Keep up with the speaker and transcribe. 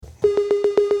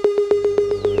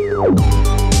This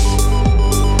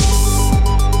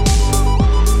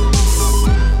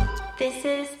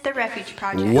is The Refuge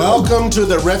Project. Welcome to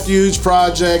The Refuge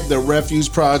Project. The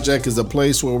Refuge Project is a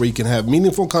place where we can have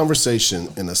meaningful conversation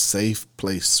in a safe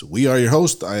place. We are your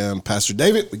host. I am Pastor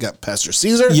David. We got Pastor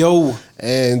Caesar. Yo.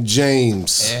 And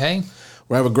James. Hey.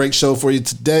 We have a great show for you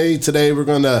today. Today we're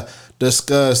going to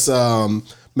discuss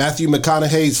Matthew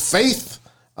McConaughey's Faith.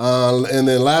 And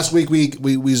then last week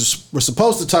we were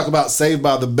supposed to talk about Saved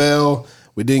by the Bell.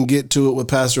 We didn't get to it with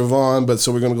Pastor Vaughn, but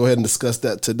so we're going to go ahead and discuss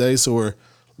that today. So we're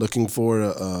looking for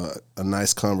a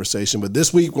nice conversation. But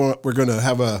this week we're going to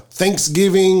have a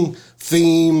Thanksgiving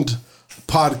themed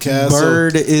podcast.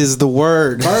 Bird is the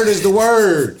word. Bird is the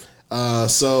word.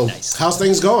 So Nice. How's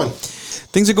things going?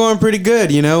 Things are going pretty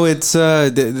good. You know, it's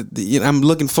I'm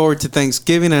looking forward to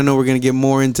Thanksgiving. I know we're going to get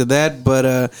more into that,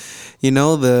 but you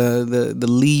know, the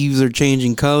leaves are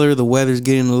changing color. The weather's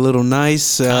getting a little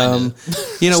nice. You know,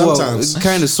 Sometimes. well,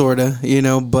 kind of, sort of, you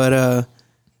know, but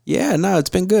yeah, no, it's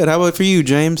been good. How about for you,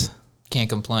 James? Can't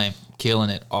complain. Killing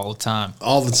it all the time.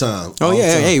 All the time. Oh, All the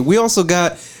yeah. time. Hey, we also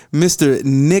got Mr.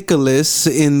 Nicholas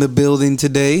in the building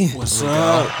today. What's Look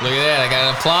at that. I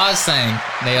got an applause thing.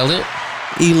 Nailed it.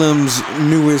 Elam's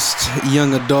newest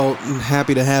young adult. I'm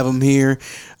happy to have him here.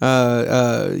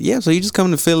 Yeah, so you just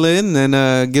come to fill in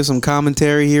and give some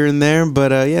commentary here and there.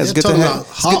 But yeah, it's good to have.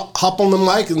 Hop on the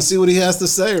mic and see what he has to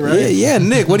say, right? Yeah,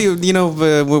 Nick. What do you know?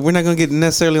 We're not gonna get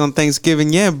necessarily on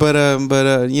Thanksgiving yet, but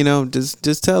you know,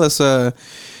 just tell us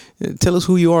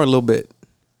who you are a little bit.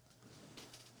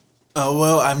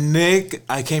 Well, I'm Nick.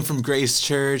 I came from Grace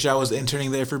Church. I was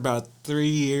interning there for about 3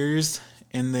 years.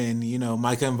 And then, you know,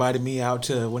 Micah invited me out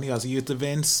to one of y'all's youth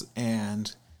events.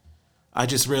 And I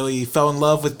just really fell in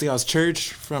love with y'all's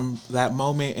church from that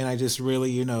moment. And I just really,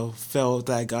 you know, felt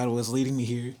that God was leading me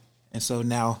here. And so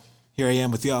now here I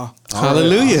am with y'all.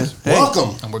 Hallelujah. Hey.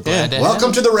 Welcome. And we're glad to have Welcome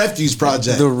you. to the Refuge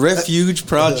Project. The Refuge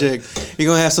Project.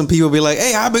 You're gonna have some people be like,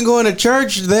 "Hey, I've been going to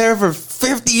church there for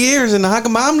 50 years, and how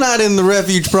come I'm not in the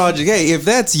Refuge Project?" Hey, if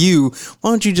that's you, why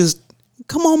don't you just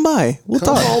come on by? We'll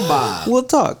Come talk. on by. We'll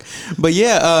talk. But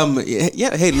yeah,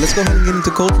 yeah. Hey, let's go ahead and get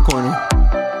into Culture Corner.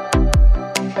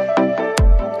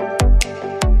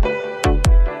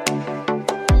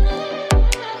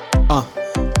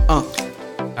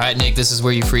 All right, Nick, this is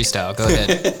where you freestyle. Go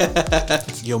ahead.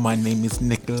 Yo, my name is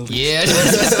Nicholas. Yeah.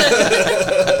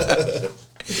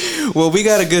 Well, we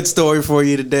got a good story for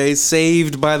you today.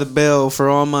 Saved by the Bell for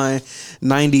all my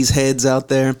 90s heads out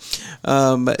there.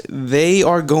 They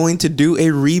are going to do a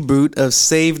reboot of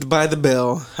Saved by the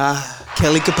Bell.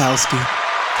 Kelly Kapowski.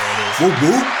 Whoop,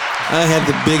 whoop. I had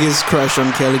the biggest crush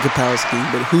on Kelly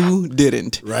Kapowski, but who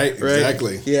didn't? Right,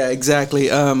 exactly. Yeah,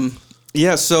 exactly.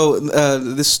 Yeah, so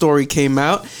this story came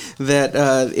out that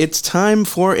it's time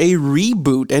for a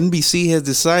reboot. NBC has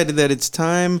decided that it's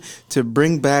time to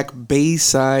bring back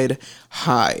Bayside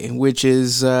High, which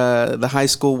is the high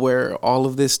school where all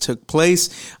of this took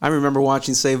place. I remember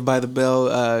watching Saved by the Bell.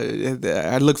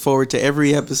 I look forward to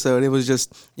every episode. It was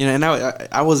just, you know, and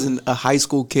I wasn't a high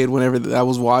school kid whenever I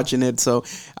was watching it, so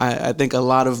I think a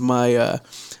lot of my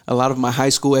high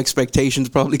school expectations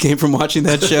probably came from watching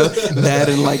that show. That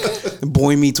and like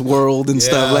Boy Meets World and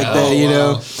stuff like that, you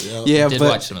know. Yeah, I did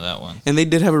watch some of that one. And they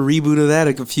did have a reboot of that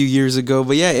a few years ago.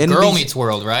 But yeah, Girl Meets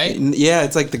World, right? Yeah,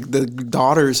 it's like the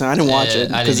daughters. I didn't watch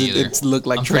it I didn't because either. it looked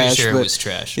like I'm trash. pretty sure but, it was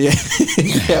trash. Yeah,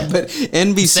 yeah, but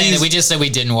NBC. Saying that we just said we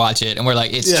didn't watch it, and we're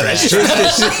like, it's trash.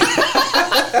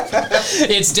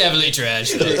 It's definitely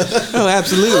trash. Though. Oh,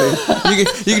 absolutely. You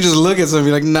can just look at something and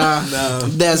be like, nah,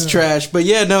 that's trash. But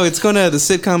yeah, no, the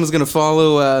sitcom is gonna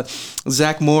follow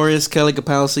Zach Morris, Kelly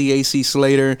Kapowski, AC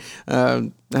Slater.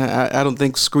 I don't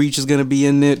think Screech is gonna be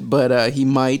in it, but he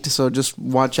might. So just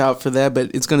watch out for that.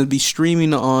 But it's gonna be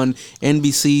streaming on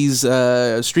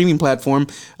NBC's streaming platform,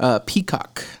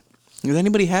 Peacock. Does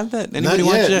anybody have that? Anybody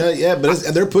watch that? Not yet, but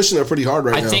they're pushing it pretty hard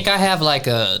right now. I think I have like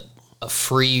a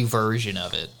free version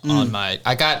of it on my.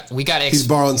 We got. He's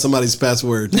borrowing somebody's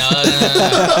password. No.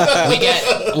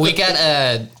 We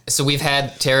got. So we've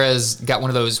had Tara's got one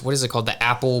of those. What is it called? The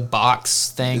Apple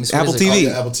box things. What Apple is it TV.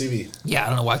 called? Apple TV. Yeah, I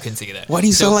don't know why I couldn't think of that. Why do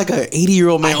you sound like an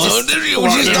 80-year-old man?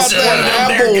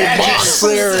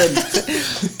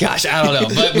 Gosh, I don't know.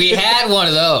 But we had one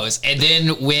of those. And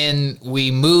then when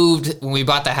we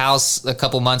bought the house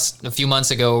a few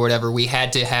months ago or whatever, we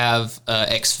had to have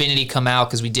Xfinity come out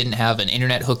because we didn't have an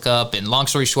internet hookup. And long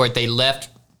story short, they left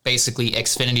basically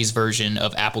Xfinity's version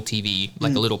of Apple TV,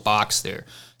 like a little box there.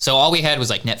 So all we had was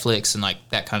like Netflix and like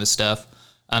that kind of stuff.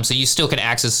 So you still can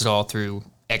access it all through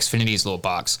Xfinity's little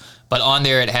box. But on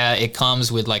there it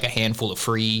comes with like a handful of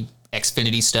free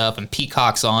Xfinity stuff, and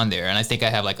Peacock's on there, and I think I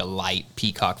have like a light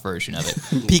Peacock version of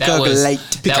it. Peacock Light.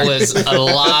 That was a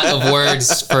lot of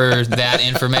words for that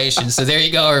information. So there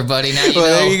you go, everybody. Now you know.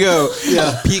 There you go.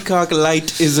 Yeah. Peacock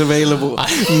Light is available. But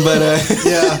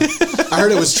Yeah, I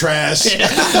heard it was trash. I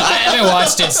haven't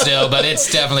watched it still, but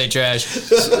it's definitely trash.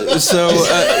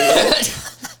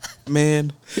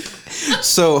 Man.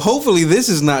 So hopefully this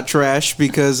is not trash,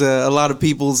 because a lot of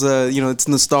people's, it's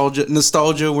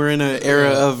nostalgia. We're in an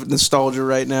era of nostalgia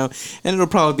right now, and it'll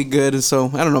probably be good. So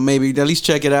I don't know, maybe at least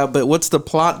check it out. But what's the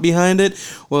plot behind it?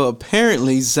 Well,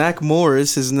 apparently Zach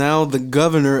Morris is now the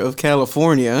governor of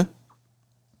California.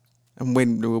 I'm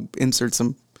waiting to insert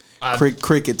some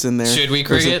crickets in there. Should we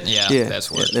cricket? Yeah,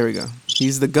 that's what. Yeah, there we go.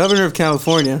 He's the governor of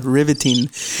California, riveting,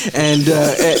 and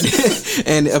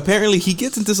and apparently he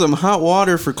gets into some hot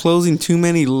water for closing too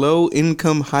many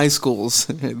low-income high schools.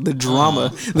 The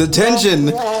drama, the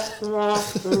tension.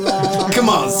 Come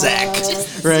on, Zach.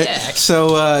 Right. Zach.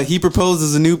 So he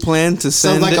proposes a new plan to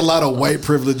send. Sounds like a lot of white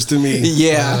privilege to me.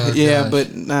 Yeah, but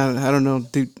I don't know,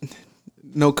 dude.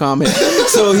 No comment.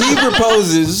 So he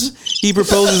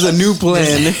proposes a new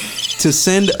plan to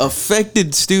send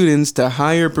affected students to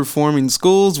higher performing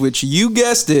schools, which you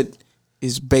guessed it,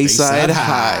 is Bayside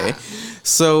High.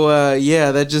 So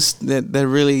that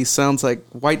really sounds like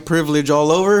white privilege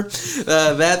all over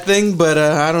that thing. But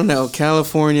I don't know,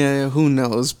 California, who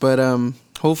knows? But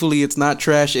hopefully it's not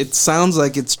trash. It sounds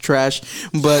like it's trash,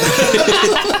 but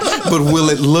but will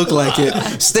it look like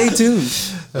it? Stay tuned.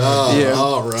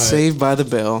 All right. Saved by the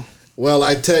Bell. Well,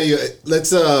 I tell you,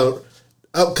 let's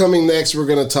upcoming next, we're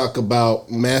going to talk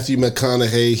about Matthew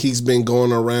McConaughey. He's been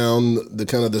going around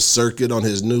the circuit on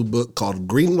his new book called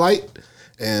Greenlight,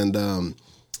 and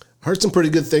heard some pretty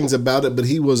good things about it. But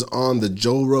he was on the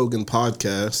Joe Rogan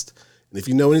podcast, and if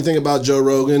you know anything about Joe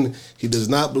Rogan, he does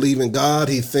not believe in God.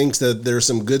 He thinks that there's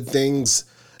some good things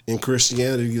in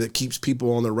Christianity that keeps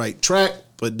people on the right track,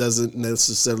 but doesn't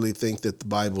necessarily think that the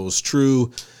Bible is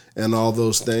true and all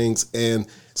those things. And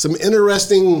some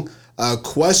interesting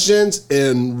questions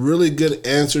and really good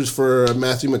answers for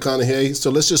Matthew McConaughey. So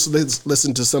let's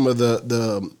listen to some of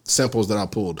the samples that I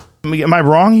pulled. Am I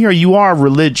wrong here? You are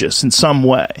religious in some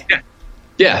way.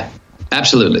 Yeah,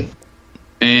 absolutely.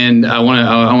 And I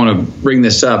want to bring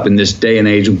this up in this day and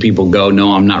age when people go,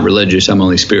 no, I'm not religious, I'm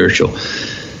only spiritual.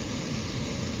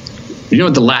 You know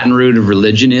what the Latin root of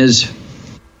religion is?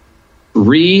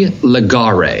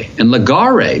 Re-legare. And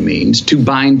legare means to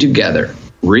bind together.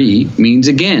 Re means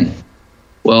again.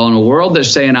 Well, in a world that's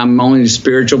saying I'm only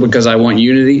spiritual because I want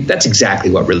unity, that's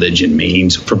exactly what religion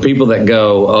means. For people that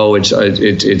go, oh, it's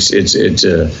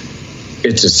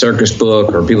a circus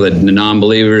book, or people that are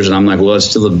non-believers, and I'm like, well, it's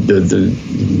still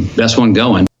the best one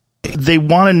going. They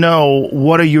want to know,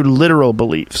 what are your literal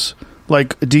beliefs?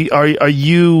 Like, are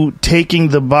you taking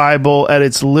the Bible at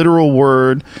its literal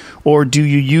word, or do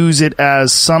you use it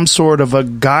as some sort of a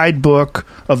guidebook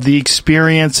of the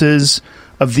experiences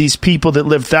of these people that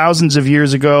lived thousands of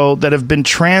years ago that have been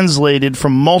translated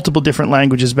from multiple different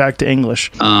languages back to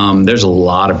English? There's a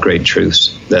lot of great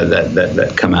truths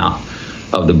that come out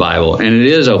of the Bible, and it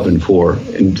is open for,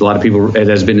 and a lot of people, it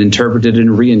has been interpreted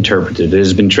and reinterpreted. It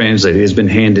has been translated. It has been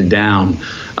handed down.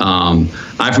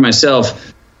 I, for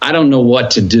myself, I don't know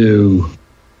what to do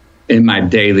in my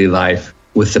daily life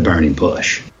with the burning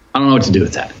bush. I don't know what to do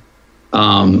with that.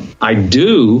 I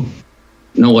do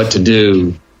know what to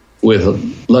do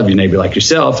with love your neighbor like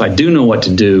yourself. I do know what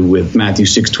to do with Matthew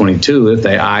 6:22. If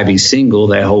thy eye be single,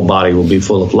 thy whole body will be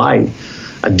full of light.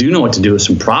 I do know what to do with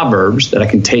some proverbs that I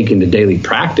can take into daily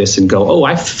practice and go, oh,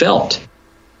 I felt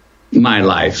my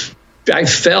life. I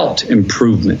felt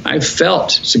improvement. I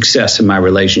felt success in my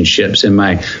relationships, in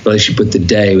my relationship with the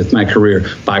day, with my career,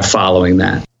 by following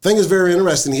that. I think it's very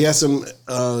interesting. He has some,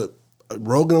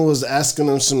 Rogan was asking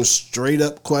him some straight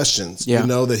up questions,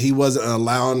 that he wasn't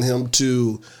allowing him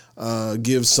to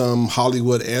give some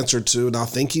Hollywood answer to. And I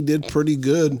think he did pretty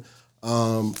good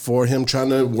for him trying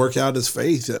to work out his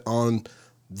faith on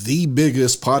the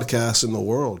biggest podcast in the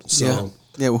world. So.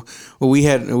 Yeah, well, we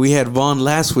had Vaughn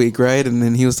last week, right? And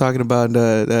then he was talking about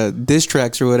diss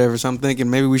tracks or whatever. So I'm thinking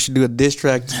maybe we should do a diss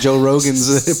track to Joe Rogan's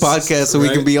podcast so we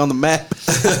can be on the map.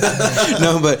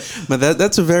 No, but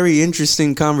that's a very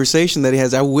interesting conversation that he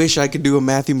has. I wish I could do a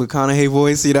Matthew McConaughey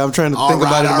voice. I'm trying to think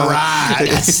about it.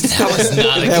 That was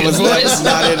not a good voice. That was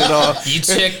not it at all. You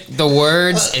took the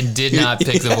words and did not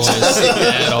pick the voice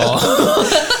at all.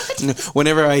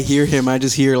 Whenever I hear him, I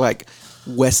just hear like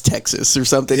West Texas or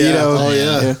something, Oh,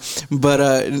 yeah.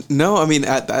 But no, I mean,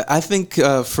 I think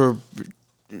for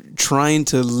trying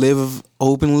to live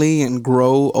openly and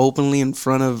grow openly in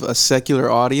front of a secular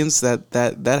audience,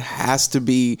 that has to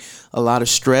be a lot of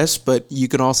stress. But you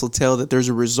can also tell that there's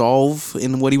a resolve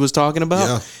in what he was talking about.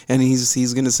 Yeah. And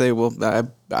he's going to say, well,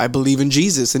 I believe in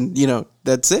Jesus, and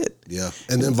that's it. Yeah.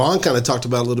 And then Vaughn kind of talked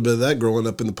about a little bit of that growing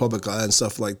up in the public eye and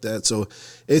stuff like that. So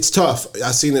it's tough.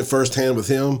 I seen it firsthand with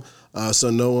him. So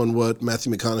knowing what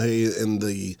Matthew McConaughey and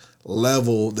the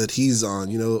level that he's on,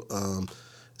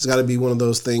 it's got to be one of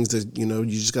those things that, you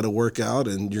just got to work out,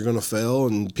 and you're going to fail,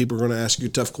 and people are going to ask you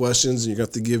tough questions, and you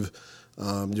got to give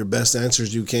your best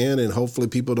answers you can, and hopefully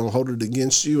people don't hold it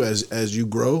against you as you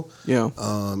grow. Yeah.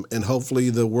 And hopefully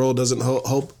the world doesn't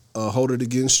hold it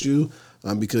against you,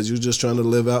 because you're just trying to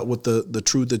live out what the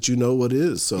truth that what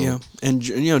is. So yeah. And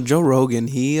Joe Rogan,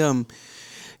 he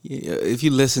if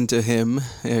you listen to him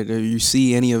or you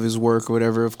see any of his work or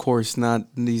whatever, of course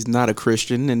he's not a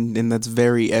Christian, and that's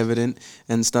very evident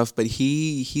and stuff, but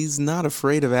he's not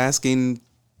afraid of asking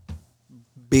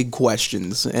big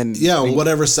questions. And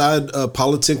whatever side of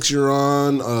politics you're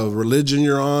on, religion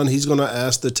you're on, he's going to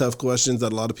ask the tough questions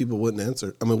that a lot of people wouldn't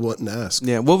ask.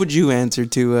 Yeah. What would you answer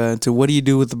to what do you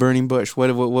do with the burning bush? Where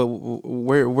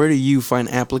do you find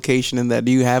application in that?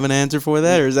 Do you have an answer for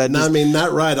that, or is that just... No,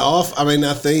 not right off.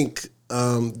 I think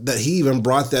that he even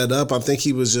brought that up. I think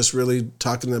he was just really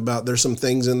talking about there's some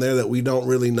things in there that we don't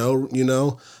really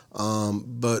know,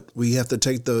 but we have to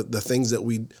take the things that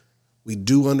we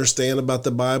do understand about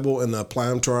the Bible and apply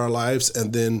them to our lives.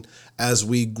 And then as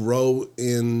we grow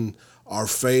in our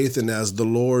faith, and as the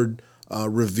Lord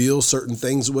reveals certain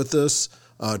things with us,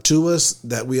 to us,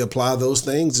 that we apply those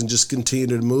things and just continue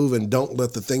to move, and don't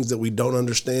let the things that we don't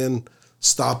understand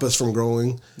stop us from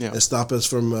growing and stop us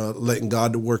from letting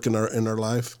God work in our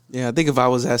life. Yeah, I think if I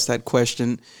was asked that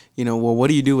question, well, what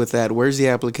do you do with that? Where's the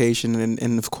application?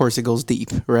 And of course it goes deep,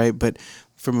 right? But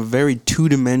from a very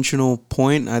two-dimensional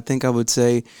point, I think I would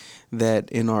say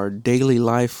that in our daily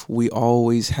life, we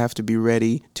always have to be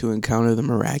ready to encounter the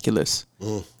miraculous.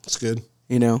 That's good.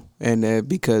 And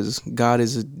because God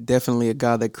is definitely a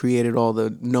God that created all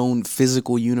the known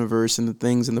physical universe and the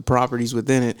things and the properties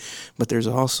within it, but there's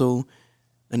also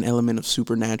an element of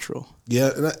supernatural.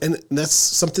 Yeah, and that's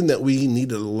something that we need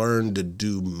to learn to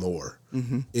do more,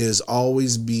 is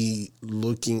always be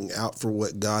looking out for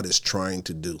what God is trying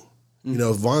to do.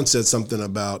 Vaughn said something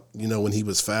about, when he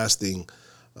was fasting,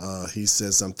 he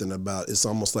said something about it's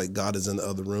almost like God is in the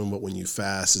other room, but when you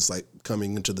fast, it's like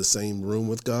coming into the same room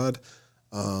with God.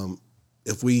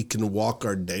 If we can walk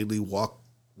our daily walk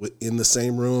in the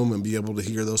same room and be able to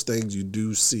hear those things, you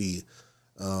do see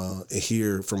and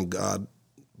hear from God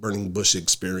burning bush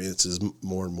experiences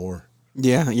more and more.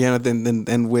 Yeah.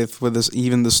 And with this,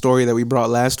 even the story that we brought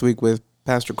last week with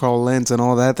Pastor Carl Lentz and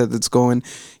all that's going,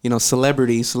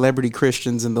 celebrity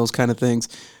Christians and those kind of things.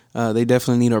 They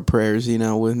definitely need our prayers,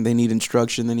 when they need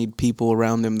instruction, they need people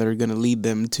around them that are going to lead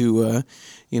them to,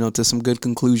 to some good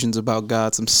conclusions about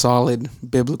God, some solid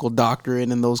biblical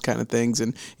doctrine and those kind of things.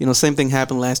 And, same thing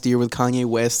happened last year with Kanye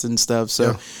West and stuff.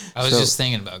 So I was just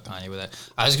thinking about Kanye with that.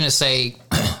 I was going to say,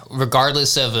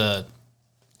 regardless of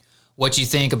what you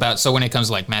think about, so when it comes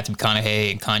to like Matthew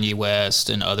McConaughey and Kanye West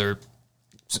and other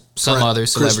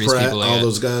celebrities, Pratt, people like all that.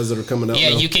 those guys that are coming out. Yeah,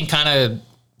 you can kind of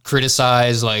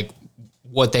criticize like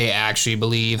what they actually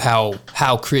believe, how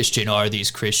Christian are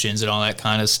these Christians and all that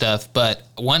kind of stuff. But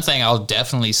one thing I'll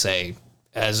definitely say,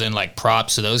 as in like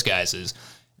props to those guys, is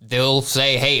they'll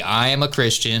say, hey, I am a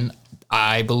Christian,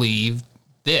 I believe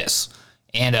this.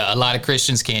 And a lot of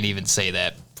Christians can't even say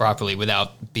that properly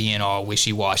without being all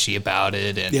wishy-washy about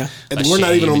it. And we're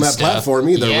not even on that platform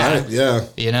either, right?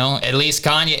 Yeah. At least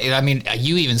Kanye, I mean,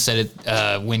 you even said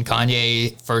it when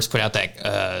Kanye first put out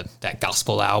that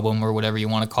gospel album or whatever you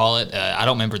want to call it. I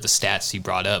don't remember the stats he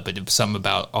brought up, but it was something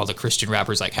about all the Christian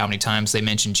rappers, like how many times they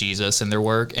mentioned Jesus in their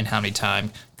work and how many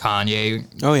times Kanye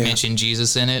mentioned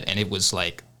Jesus in it. And it was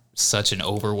like such an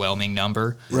overwhelming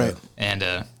number. Right. And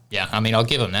I mean, I'll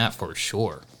give him that for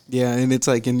sure. Yeah, and it's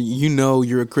like, and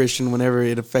you're a Christian whenever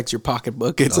it affects your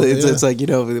pocketbook. It's like,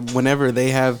 whenever they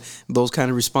have those kind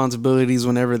of responsibilities,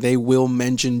 whenever they will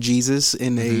mention Jesus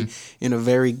in a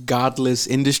very godless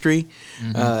industry,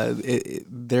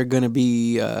 they're going to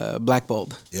be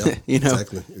blackballed. Yeah,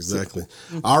 exactly.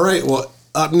 All right, well,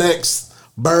 up next,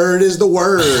 Bird is the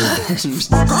Word. I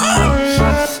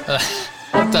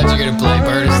thought you were going to play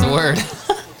Bird is the Word.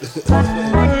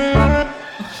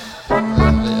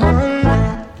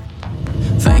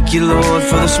 Thank you, Lord,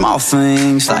 for the small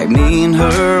things, like me and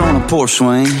her on a porch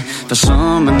swing, for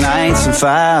summer nights and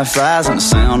fireflies and the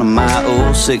sound of my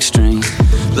old six string.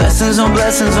 Blessings on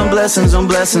blessings on blessings on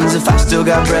blessings if I still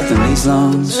got breath in these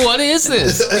lungs. What is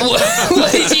this?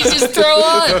 What did you just throw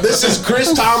on? This is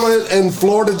Chris Tomlin and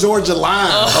Florida Georgia Line.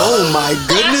 Oh my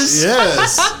goodness.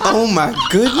 Yes. Oh my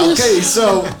goodness. Okay,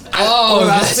 so when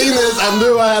I seen this, I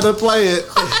knew I had to play it,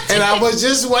 and I was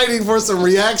just waiting for some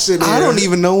reaction. Here. I don't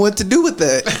even know what to do with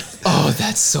that. Oh,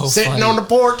 that's so Sitting funny. on the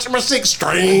porch, my 6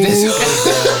 string.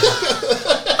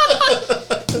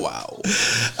 Wow.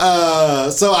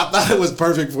 So I thought it was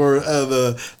perfect for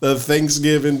the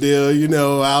Thanksgiving deal. You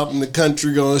know, out in the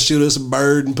country, going to shoot us a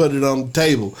bird and put it on the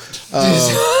table.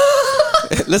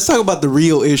 Let's talk about the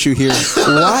real issue here.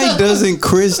 Why doesn't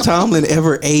Chris Tomlin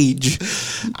ever age?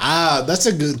 That's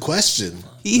a good question.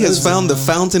 He has found the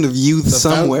fountain of youth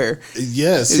somewhere.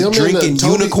 Yes, He's him and, drinking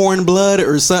Toby- unicorn blood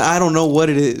or something. I don't know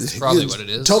what it is. Probably what it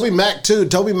is. Toby Mac too.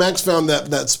 Toby Mac's found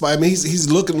that spot. I mean,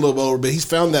 he's looking a little older, but he's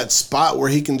found that spot where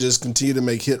he can just continue to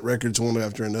make hit records one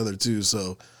after another too.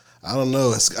 So I don't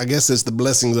know. I guess it's the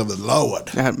blessings of the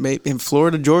Lord. In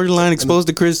Florida Georgia Line exposed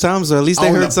to Chris Tomlin, so at least they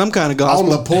On heard the- some kind of gospel.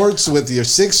 on the porch with your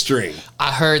 6 string.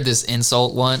 I heard this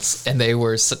insult once, and it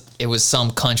was some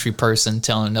country person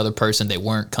telling another person they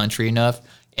weren't country enough,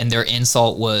 and their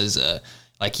insult was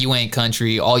like, "You ain't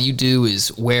country. All you do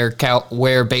is wear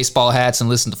baseball hats and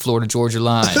listen to Florida Georgia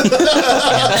Line."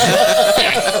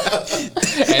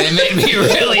 And it made me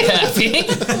really happy.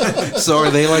 So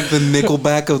are they like the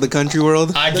Nickelback of the country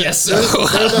world? I guess so.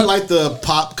 They're not like the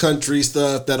pop country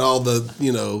stuff that all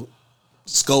the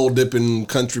skull dipping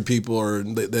country people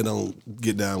they don't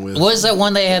get down with. What was that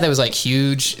one they had that was like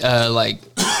huge, like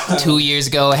 2 years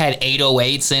ago? It had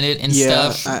 808s in it and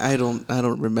Yeah, stuff. I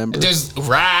don't remember. Just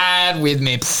ride with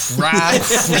me, ride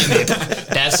with me.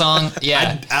 That song,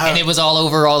 yeah. And it was all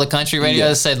over all the country radio.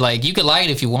 It said, like, you could like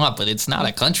it if you want, but it's not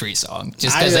a country song.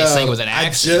 Just because they sing with an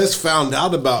accent. I just found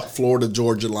out about Florida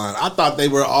Georgia Line. I thought they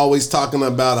were always talking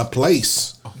about a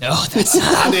place. No, that's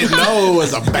not. I didn't know it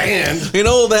was a band. You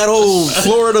know that old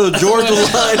Florida Georgia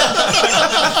Line?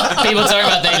 People talking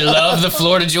about they love the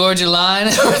Florida Georgia Line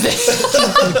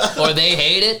or they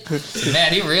hate it.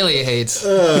 Man, he really hates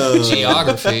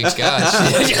geography.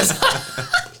 Gosh.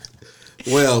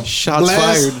 Well, Shots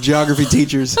fired, geography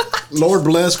teachers. Lord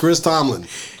bless Chris Tomlin.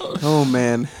 Oh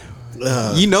man.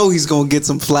 You know he's gonna get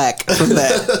some flack from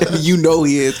that. You know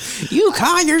he is. You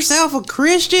call yourself a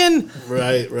Christian?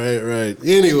 Right.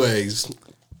 Anyways,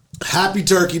 happy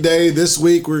Turkey Day. This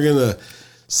week we're gonna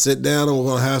sit down and we're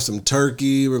gonna have some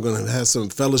turkey. We're gonna have some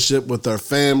fellowship with our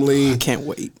family. I can't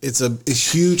wait. It's a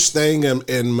huge thing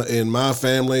in my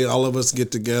family. All of us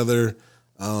get together.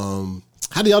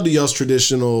 How do y'all do y'all's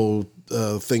traditional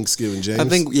Thanksgiving, James? I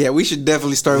think we should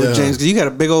definitely start with James because you got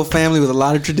a big old family with a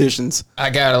lot of traditions. I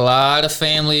got a lot of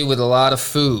family with a lot of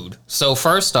food. So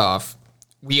first off,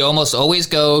 we almost always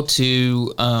go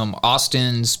to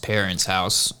Austin's parents'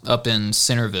 house up in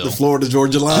Centerville. the Florida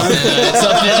Georgia Line. It's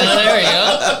up there you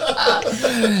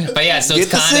go. But yeah, so Get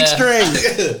the 6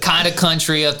 string. kind of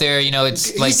country up there. You know,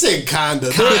 it's You like said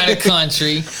kinda. kind of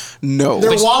country. No.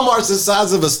 Their Walmart's the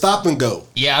size of a Stop and Go.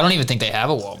 Yeah, I don't even think they have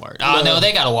a Walmart. Oh, no,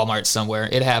 they got a Walmart somewhere.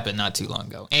 It happened not too long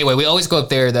ago. Anyway, we always go up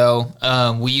there, though.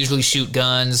 We usually shoot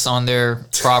guns on their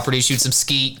property, shoot some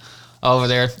skeet over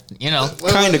there. You know,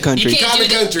 Kind of country. you can't, Kinda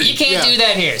do, country, you can't yeah. do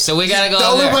that here. So we got to go The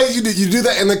over only there. way you do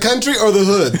that in the country or the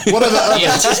hood. What are the others?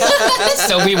 Yeah.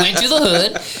 So we went to the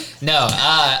hood. No,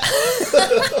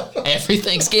 every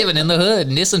Thanksgiving in the hood,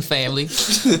 Nissen family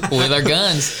with our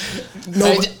guns.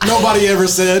 Nobody ever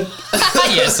said.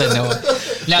 Yes, I know.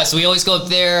 No, so we always go up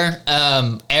there.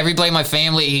 Everybody in my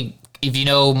family, if you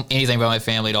know anything about my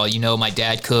family at all, you know my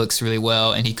dad cooks really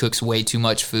well, and he cooks way too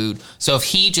much food. So if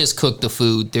he just cooked the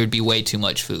food, there'd be way too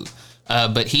much food.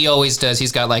 But he always does.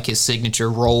 He's got like his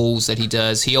signature rolls that he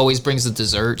does. He always brings the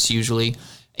desserts usually,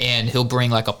 and he'll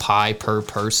bring like a pie per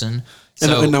person.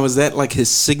 So And now, is that like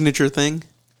his signature thing?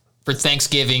 for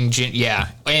Thanksgiving, yeah.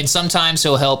 And sometimes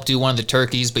he'll help do one of the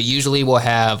turkeys, but usually we'll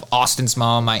have Austin's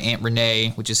mom, my Aunt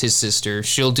Renee, which is his sister.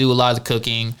 She'll do a lot of the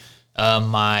cooking.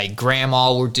 My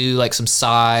grandma will do like some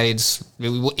sides.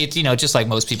 It's, you know, just like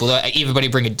most people. Everybody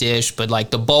bring a dish, but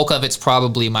like the bulk of it's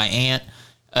probably my aunt.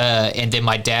 And then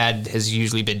my dad has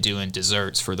usually been doing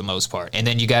desserts for the most part. And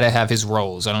then you got to have his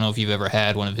rolls. I don't know if you've ever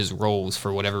had one of his rolls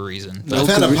for whatever reason. I've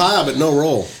had a pie, but no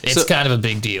roll. It's kind of a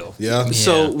big deal. Yeah.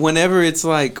 So whenever it's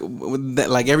like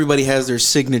everybody has their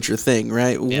signature thing,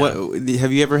 right? Yeah. What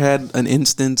have you ever had an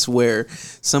instance where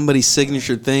somebody's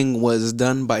signature thing was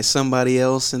done by somebody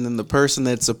else, and then the person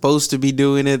that's supposed to be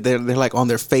doing it, they're like on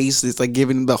their face, it's like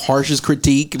giving the harshest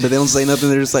critique, but they don't say nothing.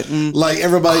 They're just like, Like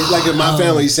everybody, like in my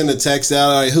family, you send a text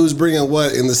out, right, who's bringing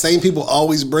what? And the same people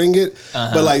always bring it,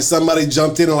 but like somebody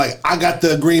jumped in and like, I got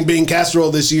the green bean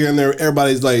casserole this year, and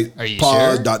everybody's like, Are you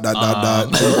pause, sure? dot.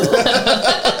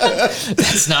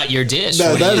 That's not your dish.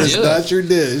 No, What do that you is do? not your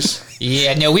dish.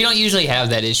 Yeah, no, we don't usually have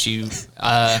that issue.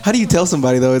 How do you tell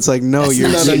somebody though? It's like, no,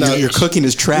 your cooking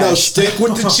is trash. No, stick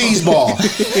with the cheese ball.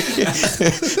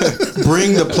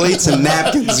 Bring the plates and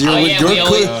napkins.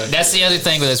 That's the other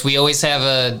thing with us. We always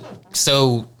have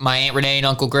so my Aunt Renee and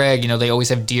Uncle Greg, they always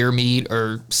have deer meat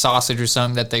or sausage or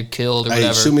something that they've killed or Hey,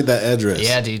 whatever. shoot me that address.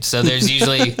 Yeah, dude. So there's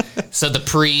usually the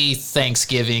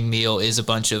pre-Thanksgiving meal is a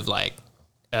bunch of like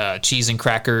cheese and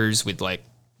crackers with like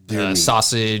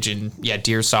sausage and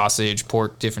deer sausage,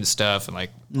 pork, different stuff, and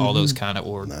like all those kind of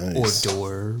hors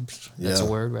d'oeuvres. That's a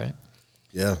word, right?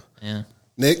 Yeah. Yeah.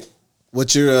 Nick,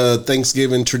 what's your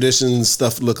Thanksgiving tradition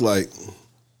stuff look like?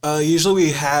 Usually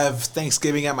we have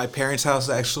Thanksgiving at my parents' house,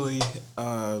 actually.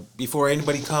 Before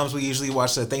anybody comes, we usually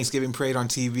watch the Thanksgiving parade on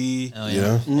TV. Oh,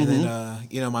 yeah. And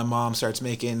then, my mom starts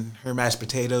making her mashed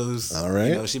potatoes. All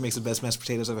right. She makes the best mashed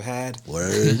potatoes I've ever had.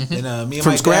 Word. And me and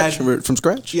From my scratch? dad. From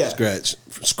scratch? Yeah.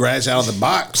 Scratch out of the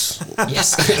box.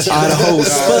 Yes. Idaho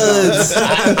Spuds.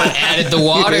 I added the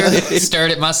water,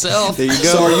 stirred it myself. There you go.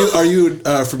 So are you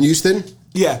from Houston?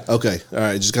 Yeah. Okay. All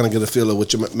right. Just kind of get a feel of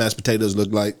what your mashed potatoes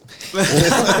look like.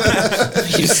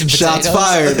 Houston Shots potatoes.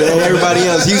 fired. Everybody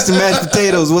else, Houston mashed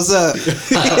potatoes. What's up?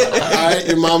 All right.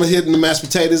 Your mama hitting the mashed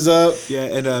potatoes up. Yeah,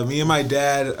 and me and my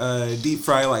dad deep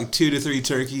fry like 2 to 3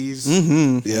 turkeys.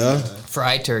 Yeah.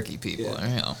 Fried turkey, people.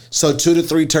 Yeah. So 2 to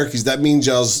 3 turkeys. That means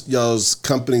y'all's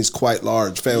company's quite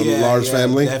large. Family.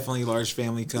 Definitely large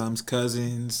family comes.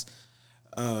 Cousins,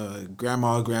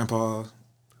 grandma, grandpa,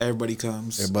 everybody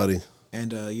comes. Everybody.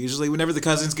 And usually whenever the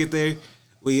cousins get there,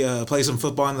 we play some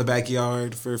football in the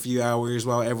backyard for a few hours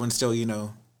while everyone's still,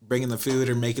 bringing the food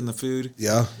or making the food.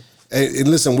 Yeah. And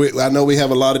listen, I know we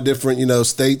have a lot of different,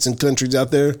 states and countries out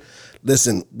there.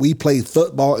 Listen, we play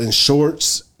football in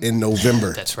shorts in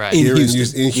November. That's right. Here in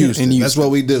Houston. Houston. That's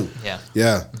what we do. Yeah.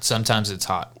 Yeah. Sometimes it's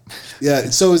hot. Yeah.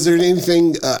 So is there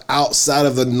anything outside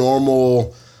of the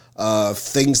normal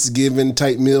Thanksgiving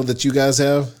type meal that you guys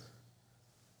have?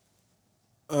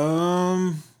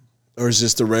 Or is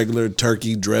just a regular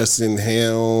turkey dressing,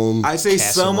 ham? I'd say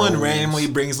someone Casseroles. randomly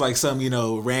brings like some,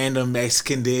 random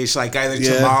Mexican dish, like either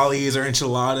Yeah. tamales or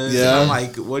enchiladas. Yeah. And I'm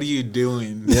like, what are you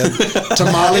doing? Yeah.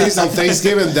 Tamales on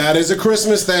Thanksgiving, that is a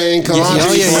Christmas thing. Come on,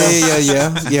 Oh,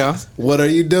 people. yeah. What are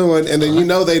you doing? And then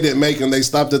they didn't make them. They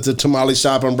stopped at the tamale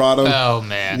shop and brought them. Oh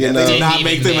man, You know. Didn't Did not even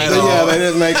make them at them. all. Yeah, they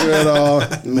didn't make them at all.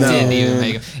 No. Didn't even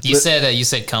make them. You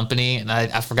said company, and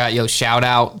I forgot. Shout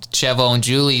out Chevo and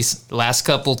Julie's last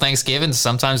couple Thanksgivings.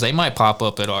 Sometimes they might pop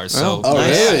up at ours. So Oh,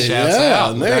 really? shouts Yeah.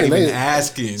 out. Man, Not even they-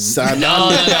 asking. No,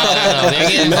 they're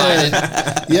getting invited.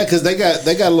 Yeah, because they got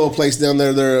a little place down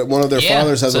there. One of their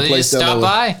fathers has so a they place just down stop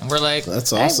there. by. And we're like, That's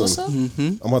hey, awesome. what's up?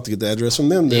 I'm about to get the address from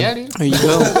them. Then. Yeah, dude. There you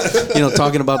go.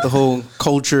 Talking about the whole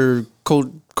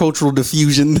cultural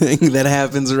diffusion thing that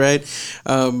happens, right?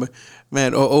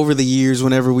 Man, over the years,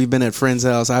 whenever we've been at friends'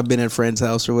 house, I've been at friends'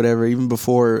 house or whatever, even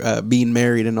before being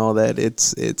married and all that,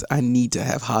 it's I need to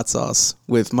have hot sauce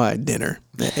with my dinner.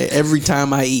 Every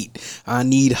time I eat, I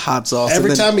need hot sauce. Every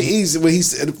And then- time he eats,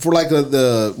 for like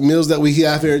the meals that we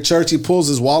have here at church, he pulls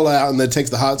his wallet out and then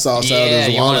takes the hot sauce out of his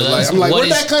you're one wallet. of those. I'm like, What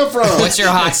where'd is- that come from? What's your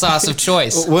hot sauce of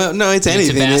choice? Well, no, it's You a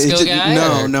anything. Tabasco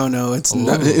guy, or- No. It's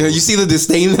not. You see the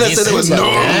disdain that I He said it said was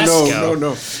Tabasco.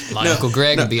 no. My Uncle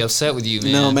Greg would be upset with you,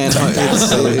 man. No, man,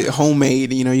 it's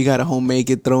homemade. You got to homemade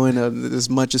it. Throw in as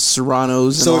much as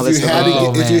Serranos and all So that if you stuff. had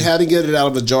Oh, if you man. had to get it out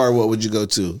of a jar, what would you go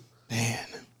to? Man,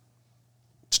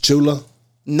 Chula.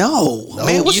 no,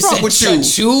 man, what's you wrong said with you?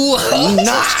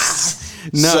 Chachula?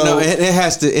 No, it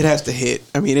has to hit.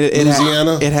 I mean,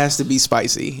 Louisiana? it has to be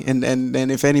spicy. And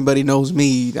if anybody knows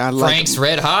me, I like Frank's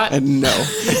Red Hot? No,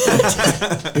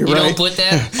 You You're don't right. put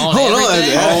that on Hold on.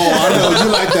 everything? Oh, I know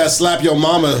you like that slap your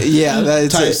mama. Yeah,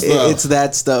 Type stuff. it's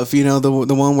that stuff.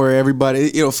 The one where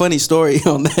everybody. Funny story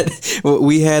on that.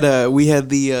 We had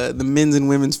the men's and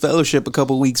women's fellowship a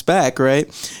couple weeks back, right?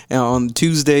 On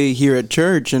Tuesday here at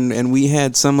church, and we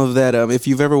had some of that. If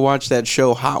you've ever watched that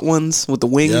show Hot Ones with the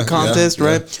wing Yeah, contest, yeah,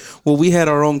 right? yeah. Well, we had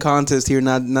our own contest here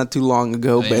not too long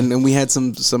ago, yeah. and we had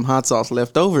some hot sauce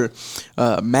left over.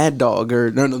 Mad Dog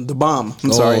or no, the Bomb.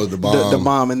 I'm sorry, The Bomb. The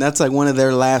Bomb, and that's like one of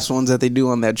their last ones that they do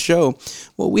on that show.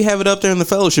 Well, we have it up there in the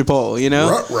fellowship hall,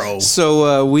 Ruh-roh.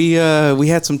 So we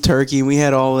had some turkey and we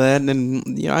had all that, and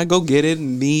then I go get it,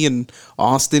 and me and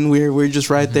Austin, we're just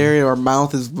right there.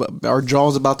 Our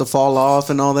jaws about to fall off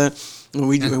and all that.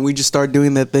 When we just start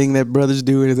doing that thing that brothers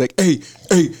do, and it's like, hey,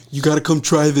 you gotta come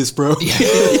try this, bro.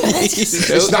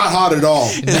 It's not hot at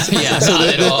all. Yeah, not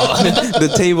at all.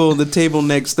 the table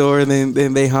next door, and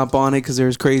then they hop on it because they're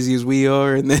as crazy as we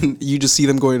are, and then you just see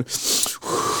them going.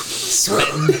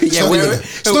 Sweating.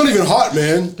 It's not even hot,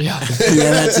 man. Yeah.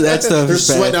 That stuff. They're is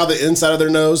bad. sweating out the inside of their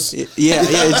nose. Yeah.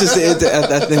 It's just.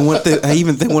 I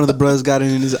even think one of the brothers got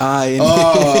it in his eye,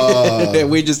 and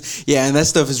we just. Yeah, and that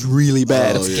stuff is really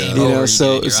bad. Oh, yeah. You know. You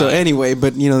So get it in your eye. anyway,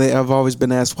 but I've always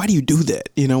been asked, why do you do that?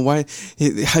 Why?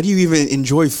 How do you even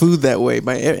enjoy food that way?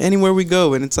 By anywhere we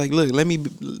go, and it's like, look, let me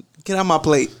get on my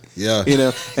plate. Yeah.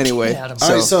 Anyway. Adam.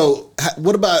 All right. So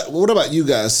what about you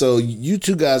guys? So you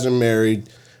two guys are married.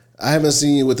 I haven't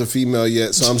seen you with a female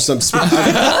yet, so I assume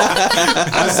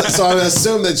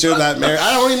that you're not married.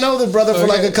 I don't even know the brother for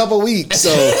like a couple weeks,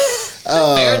 so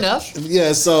Fair enough.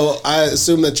 yeah. So I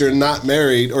assume that you're not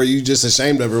married, or you just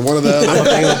ashamed of her. One of the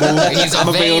other. He's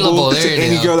available. There to you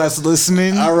any go. girl that's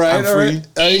listening. All right, I'm all free.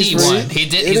 right. He's Anyone. free.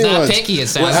 He's not Anyone. picky, it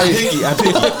sounds I'm like. picky. I'm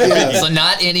picky. Yeah. So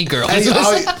not any girl. All you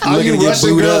get Russian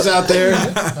booed girls up. out there,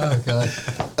 Oh,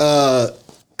 God.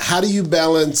 how do you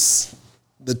balance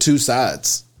the two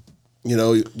sides?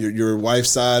 Your wife's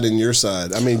side and your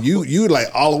side. I mean, you like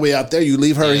all the way out there. You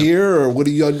leave her here, or what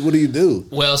do you do?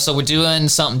 Well, so we're doing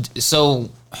something.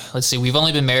 So let's see. We've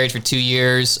only been married for 2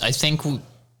 years. I think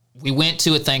we went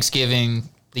to a Thanksgiving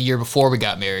the year before we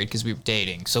got married because we were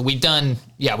dating. So we've done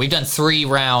 3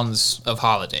 rounds of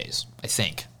holidays. I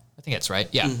think that's right.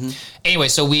 Yeah. Anyway,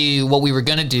 so what we were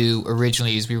gonna do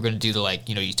originally is we were gonna do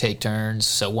you take turns.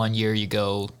 So one year you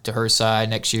go to her side,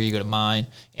 next year you go to mine,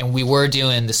 and we were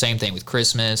doing the same thing with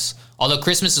Christmas. Although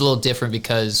Christmas is a little different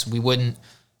because we wouldn't.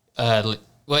 Well,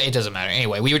 it doesn't matter.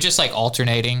 Anyway, we were just like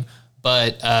alternating.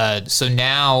 But so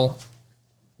now,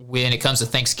 when it comes to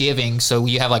Thanksgiving, so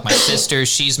you have like my sister.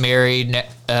 She's married,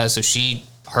 so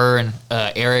her and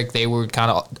Eric, they were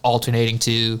kind of alternating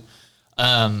too.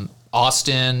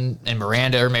 Austin and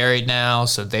Miranda are married now,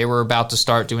 so they were about to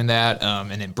start doing that.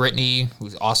 And then Brittany,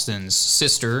 who's Austin's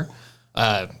sister,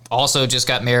 also just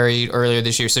got married earlier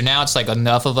this year. So now it's like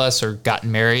enough of us are gotten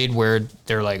married where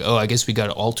they're like, oh, I guess we got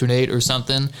to alternate or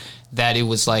something. That it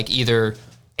was like either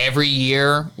every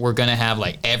year we're gonna have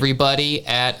like everybody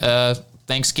at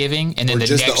Thanksgiving, and then Or the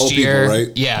just the next old people, year,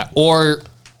 right? yeah, or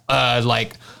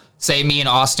like. Say me and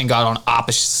Austin got on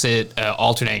opposite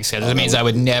alternating schedules. That means I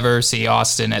would never see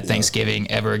Austin at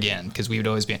Thanksgiving ever again because we would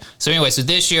always be. So anyway, so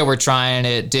this year we're trying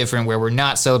it different where we're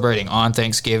not celebrating on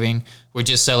Thanksgiving. We're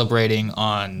just celebrating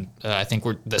on, I think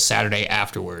we're the Saturday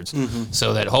afterwards,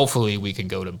 so that hopefully we can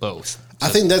go to both. I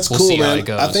think that's We'll cool, see how man. it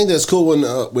goes. I think that's cool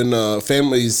when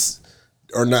families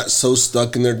are not so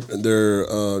stuck in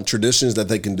their traditions that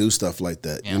they can do stuff like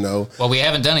that. Yeah. Well, we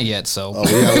haven't done it yet, so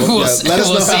Let us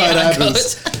know see how it how it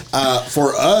happens.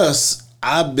 For us,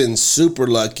 I've been super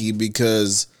lucky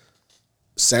because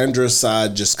Sandra's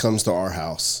side just comes to our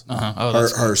house. Oh,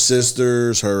 that's Her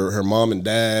sisters, her mom and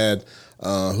dad,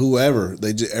 whoever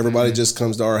everybody just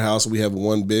comes to our house. We have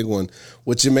one big one,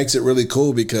 which it makes it really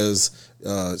cool because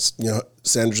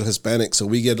Sandra's Hispanic, so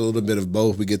we get a little bit of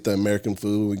both. We get the American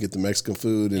food, we get the Mexican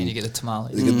food, And you get a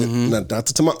tamale. we get not the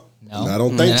tamale. No. Not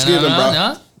on Thanksgiving, bro.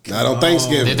 No. Not on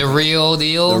Thanksgiving. The real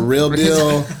deal. The real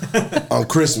deal on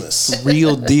Christmas.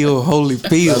 Real deal, holy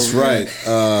field. That's right.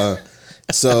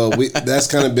 So that's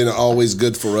kind of been always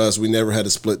good for us. We never had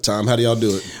a split time. How do y'all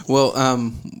do it? Well,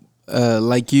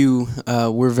 like you,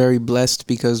 we're very blessed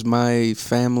because my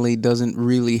family doesn't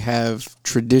really have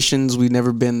traditions. We've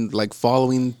never been like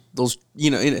following those,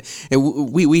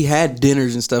 we had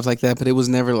dinners and stuff like that, but it was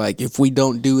never like, if we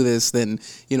don't do this, then,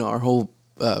 our whole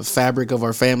fabric of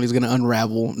our family is going to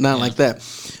unravel. Not like that.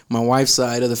 My wife's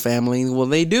side of the family, well,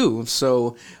 they do.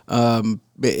 So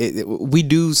we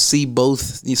do see both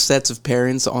sets of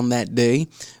parents on that day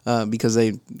because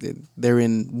they're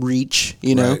in reach,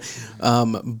 Right.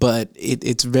 But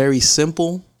it's very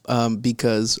simple.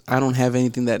 Because I don't have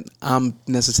anything that I'm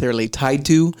necessarily tied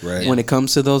to Right. when it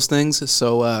comes to those things.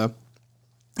 So,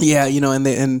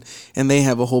 and they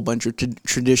have a whole bunch of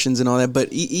traditions and all that. But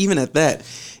even at that,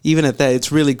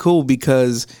 it's really cool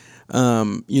because,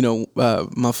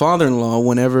 my father-in-law,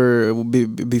 whenever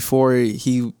before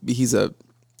he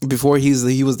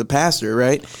was the pastor,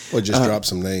 right? Well, just drop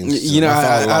some names. I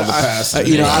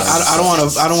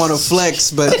don't want to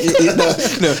flex, but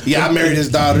no. Yeah, I married his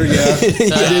daughter. Yeah, He did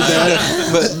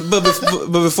that. But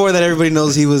before that, everybody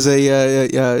knows he was a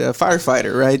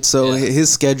firefighter, right? So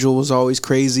his schedule was always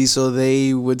crazy. So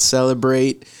they would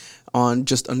celebrate on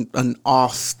just an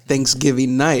off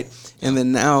Thanksgiving night. And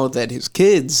then now that his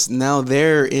kids, now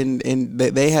they're in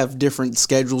they have different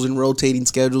schedules and rotating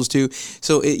schedules too.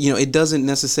 So it doesn't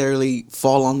necessarily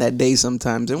fall on that day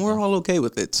sometimes, and we're all okay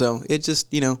with it. So it just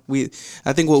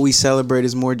I think what we celebrate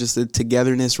is more just the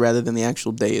togetherness rather than the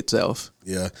actual day itself.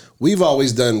 Yeah, we've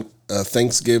always done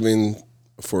Thanksgiving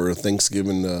for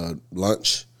Thanksgiving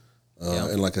lunch,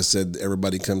 and like I said,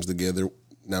 everybody comes together.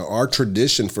 Now our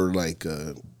tradition for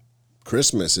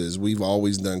Christmas is we've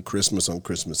always done Christmas on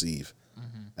Christmas Eve.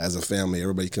 As a family,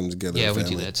 everybody comes together. Yeah, as a we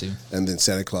family. do that too. And then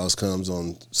Santa Claus comes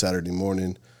on Saturday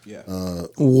morning. Yeah.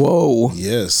 Whoa.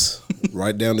 Yes,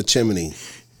 right down the chimney.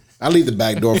 I leave the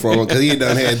back door for him because he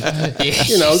done had,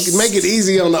 make it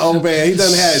easy on the old man. He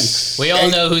done had. We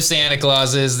all know who Santa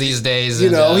Claus is these days. He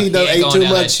done ain't ate going too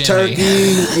down that much chimney.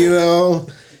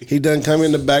 turkey. He done come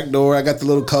in the back door. I got the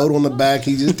little coat on the back.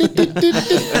 He just You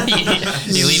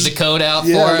leave the code out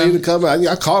I for leave him. the coat.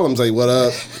 I call him, say, "What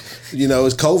up?"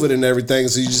 It's COVID and everything,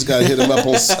 so you just got to hit him up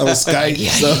on Skype.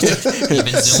 So. Even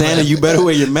Zoom Santa, in. you better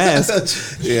wear your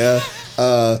mask. Yeah.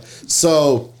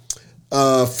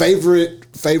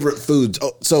 Favorite foods.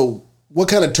 Oh, so what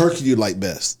kind of turkey do you like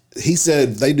best? He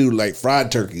said they do like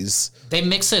fried turkeys. They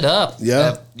mix it up.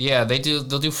 Yeah? Yeah, they do.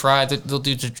 They'll do fried.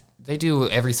 They do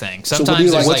everything. what do Sometimes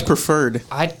you there's like? What's preferred?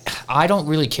 I don't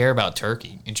really care about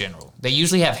turkey in general. They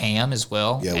usually have ham as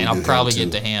well, Yeah, we and do I'll ham probably too.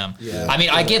 get the ham. Yeah. I mean,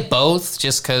 I get both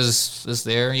just because it's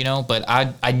there, but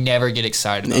I never get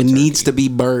excited about It turkey. needs to be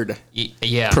bird.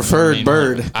 Yeah. Preferred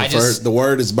bird. I just The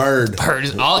word is bird.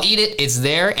 bird. I'll eat it. It's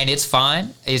there and it's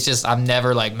fine. It's just I'm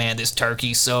never like, man, this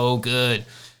turkey's so good.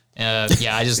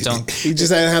 I just don't. He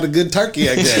just ain't had a good turkey,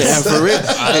 I guess. Yeah, for real.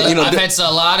 I've had a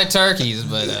lot of turkeys,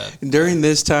 but During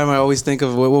this time, I always think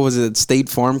of what was it, State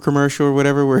Farm commercial or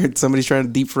whatever, where somebody's trying to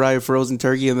deep fry a frozen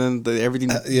turkey and then everything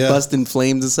yeah. busts in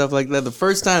flames and stuff like that. The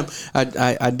first time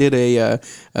I did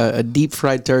a deep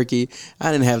fried turkey,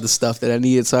 I didn't have the stuff that I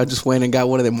needed, so I just went and got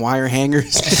one of them wire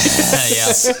hangers.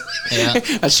 yeah.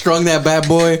 I strung that bad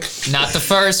boy. Not the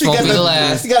first, won't be the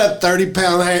last. You got a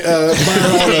 30-pound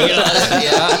burn on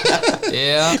it.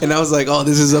 Yeah. And I was like, "Oh,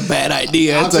 this is a bad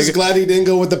idea." I'm It's just like, glad he didn't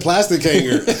go with the plastic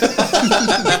hanger.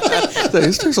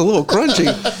 this tastes a little crunchy.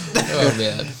 Oh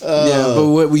man. Yeah, but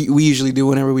what we usually do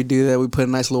whenever we do that, we put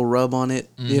a nice little rub on it,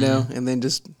 and then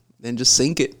just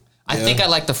sink it. I think I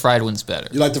like the fried ones better.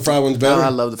 You like the fried ones better? Oh, I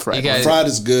love the fried You one. guys- Fried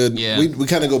is good. Yeah. We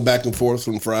kind of go back and forth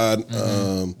from fried.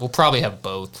 We'll probably have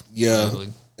both. Yeah. probably.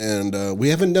 And we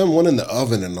haven't done one in the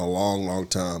oven in a long, long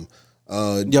time.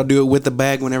 Y'all do it with the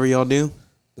bag whenever y'all do?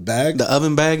 The bag? The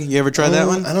oven bag? You ever tried that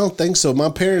one? I don't think so. My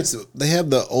parents, they have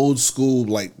the old school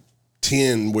like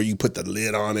tin where you put the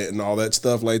lid on it and all that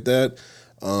stuff like that.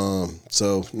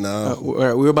 So no.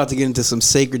 We're about to get into some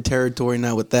sacred territory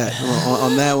now with that.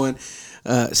 on that one.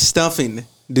 Stuffing.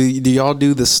 Do y'all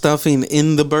do the stuffing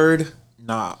in the bird?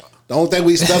 Nah. The only thing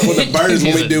we stuff with the bird is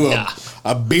when we do Nah.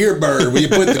 a beer bird where you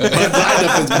put the bird right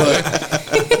up his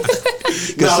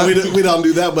butt. No, we don't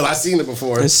do that, but I've seen it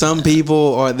before. There's some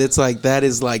people it's like that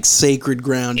is like sacred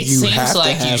ground. It you seems have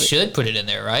like to you have it. should put it in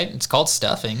there, right? It's called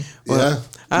stuffing. Yeah.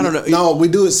 I don't know. No, we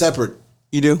do it separate.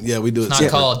 You do? Yeah, we do it Not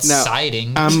separate. called Now,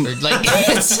 siding. I'm- Or like,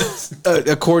 it's-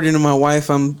 According to my wife,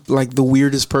 I'm like the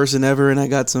weirdest person ever, and I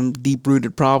got some deep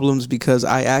rooted problems because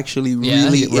I actually Yeah,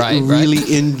 right.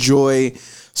 really enjoy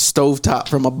stovetop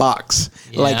from a box.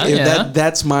 Yeah, if yeah.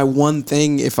 that's my one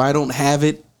thing. If I don't have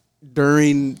it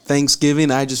during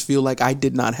Thanksgiving, I just feel like I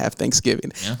did not have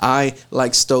Thanksgiving. Yeah. I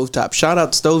like stovetop. Shout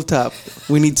out stovetop.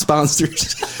 We need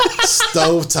sponsors.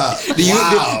 Stovetop. Do you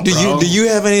Wow, do bro. you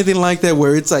have anything like that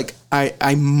where it's like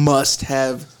I must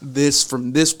have this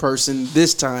from this person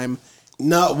this time?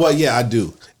 No, well, yeah, I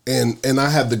do. And I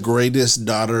have the greatest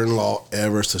daughter-in-law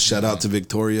ever, so shout out to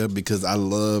Victoria because I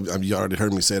love, you already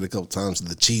heard me say it a couple times,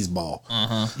 the cheese ball.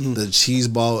 The cheese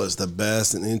ball is the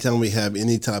best, and anytime we have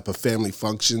any type of family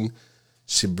function,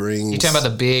 she brings... you talking about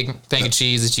the big thing of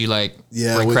cheese that you like,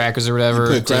 Yeah, like we- crackers or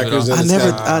whatever. you put and dip it crackers on?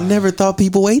 in I never thought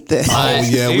people ate that. Oh,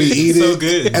 yeah, we Dude, eat it's it. so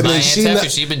good. And My then aunt she Teffer, kno-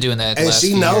 she's been doing that. And last she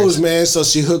few knows, years. man, so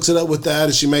she hooks it up with that,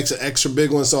 and she makes an extra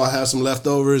big one, so I have some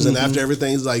leftovers. And after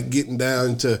everything's like getting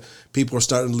down to people are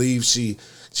starting to leave, she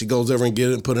goes over and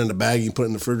get it and put it in the bag and put it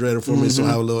in the refrigerator for me, so I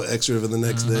have a little extra for the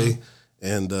next day.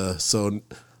 And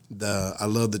I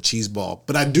love the cheese ball,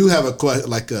 but I do have a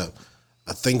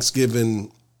Thanksgiving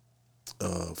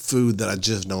food that I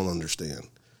just don't understand.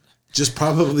 Just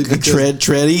probably because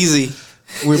Tread easy.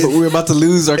 We're about to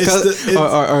lose our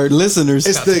our listeners.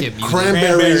 it's the Get muted. cranberry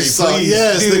Cranberry, sauce. please.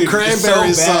 Yes, Dude, the it's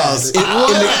cranberry so bad.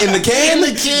 sauce. in the can. In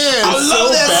the can. I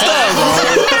love that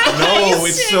stuff. No,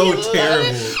 it's so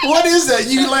terrible. What is that?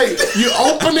 You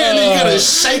open it and you're gonna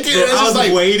shake it. And it's I just was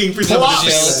like waiting for someone plops.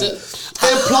 to Shell say it. that.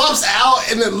 it plops out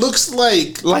and it looks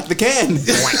like the can.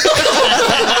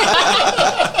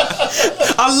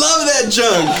 I love that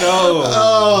junk. No.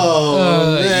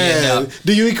 Oh man. yeah, no.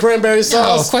 Do you eat cranberry sauce?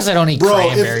 Oh, of course I don't eat Bro,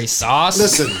 cranberry sauce.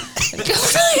 Listen,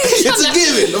 it's a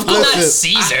given. I'm not Listen,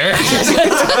 Caesar.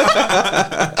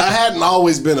 I hadn't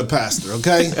always been a pastor,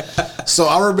 okay? So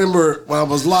I remember when I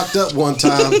was locked up one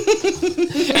time.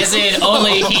 As in,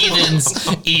 only heathens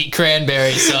eat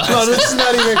cranberry sauce. No, this is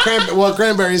not even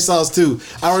cranberry sauce too.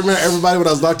 I remember everybody when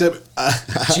I was locked up.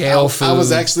 Jail I was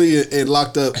food. actually in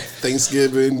locked up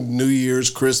Thanksgiving, New Year's,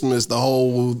 Christmas, the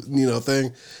whole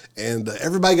thing. And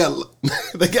everybody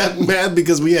got mad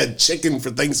because we had chicken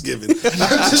for Thanksgiving.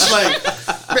 I'm just like,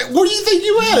 man, where do you think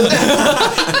you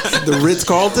at? The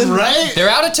Ritz-Carlton? Right? They're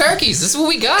out of turkeys. This is what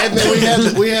we got. And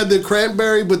then we had the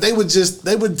cranberry, but they would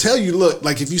tell you, look,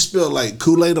 like if you spilled like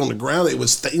Kool-Aid on the ground, it would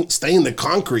stain the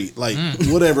concrete, like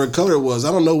whatever color it was.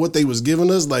 I don't know what they was giving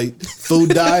us, like food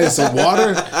dye and some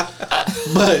water,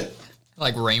 but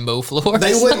Like rainbow floors.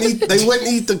 they wouldn't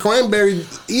eat the cranberry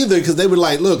either because they were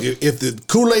like, look, if the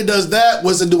Kool-Aid does that,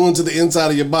 what's it doing to the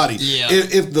inside of your body? Yeah.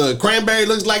 If the cranberry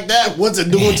looks like that, what's it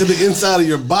doing to the inside of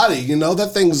your body? You know,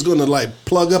 that thing's going to like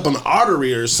plug up an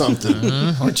artery or something.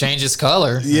 Or change its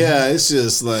color. Yeah, it's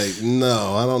just like,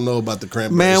 no, I don't know about the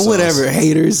cranberry Man, sauce. whatever,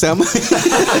 haters. I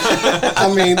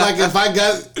mean, like if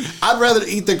I'd rather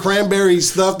eat the cranberry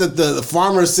stuff that the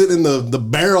farmer sitting in the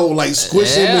barrel, like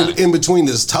squishing Yeah. in between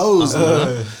his toes.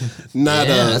 Not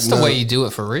that's the not- way you do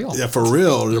it for real. Yeah, for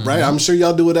real, right? I'm sure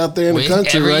y'all do it out there in the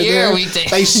country, every right year there. we do-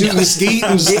 They shooting skeet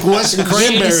and squashing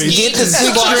cranberries. Get the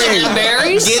six string.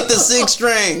 Berries. Get the 6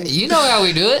 string. You know how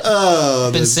we do it.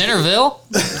 In Centerville.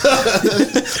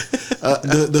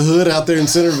 The hood out there in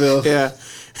Centerville. Yeah.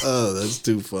 Oh, that's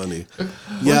too funny.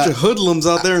 Bunch of hoodlums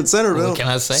out there in Centerville. What can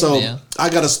I say, So man? I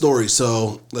got a story.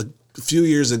 So a few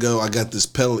years ago, I got this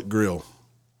pellet grill,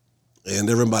 and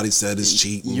everybody said it's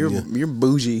cheating. You're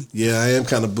bougie. Yeah, I am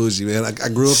kind of bougie, man. I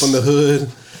grew up in the hood,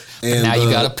 and Now you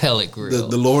got a pellet grill.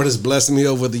 The Lord has blessed me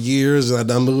over the years, and I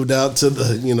done moved out to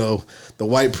the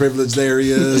white privileged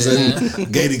areas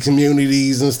and gated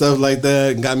communities and stuff like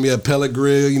that, and got me a pellet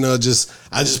grill. I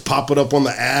just pop it up on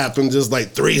the app and just like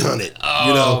 300.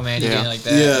 Oh man, you get it like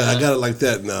that. Yeah, I got it like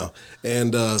that now.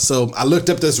 And so I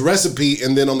looked up this recipe,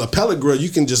 and then on the pellet grill, you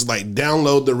can just like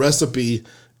download the recipe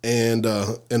and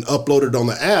upload it on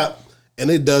the app, and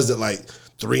it does it like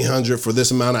 300 for this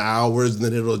amount of hours, and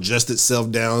then it'll adjust itself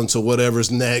down to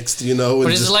whatever's next,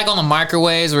 But is it like on the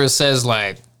microwaves where it says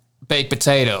like baked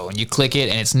potato and you click it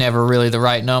and it's never really the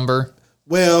right number?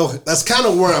 Well, that's kind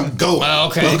of where I'm going. Oh,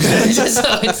 okay.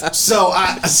 So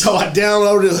I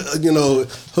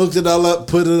downloaded, hooked it all up,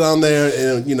 put it on there,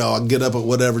 and I get up at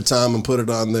whatever time and put it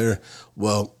on there.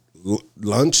 Well,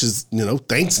 lunch is,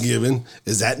 Thanksgiving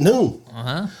is at noon.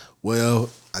 Uh-huh. Well,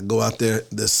 I go out there,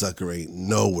 this sucker ain't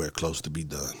nowhere close to be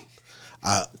done.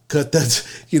 I cut that,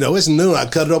 it's noon. I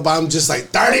cut it up. I'm just like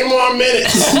 30 more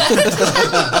minutes.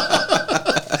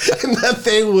 And that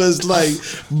thing was like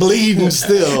bleeding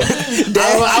still.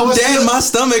 Dad, my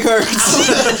stomach hurts.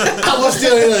 I was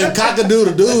still hearing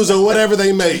cock-a-doodle-doos or whatever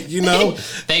they make,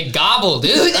 They gobble,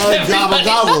 dude.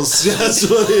 Gobbles. That's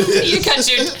what it is.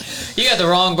 You got the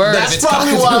wrong bird. That's It's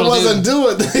probably why I cock-a-doodle-doo. wasn't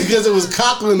doing it, because it was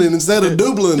cockling instead of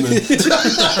doubling it.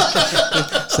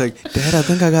 It's like, Dad, I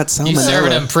think I got You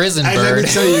serving them salmonella. prison Hey, bird.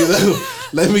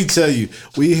 let me tell you,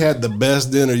 we had the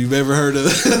best dinner you've ever heard of.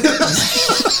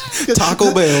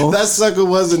 Taco Bell. That sucker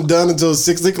wasn't done until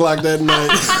 6 o'clock that night.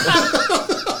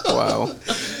 Wow.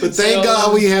 But thank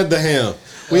God we had the ham.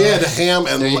 We had the ham,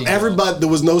 There you and go. everybody, there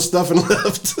was no stuffing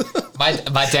left. My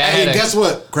dad Hey, had a, guess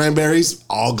what? Cranberries,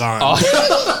 all gone.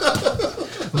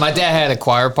 my dad had a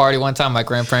choir party one time at my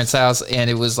grandparents' house, and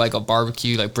it was like a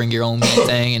barbecue, like bring your own meat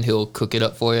thing, and he'll cook it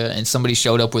up for you. And somebody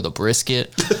showed up with a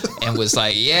brisket and was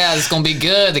like, "Yeah, it's gonna be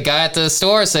good." The guy at the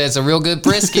store said it's a real good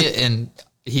brisket, and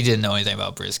he didn't know anything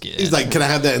about brisket. He's like, can I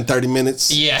have that in 30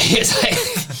 minutes? Yeah, it's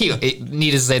like,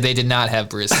 needless to say, they did not have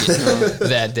brisket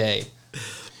that day.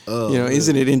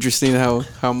 Isn't it interesting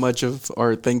how much of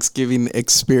our Thanksgiving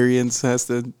experience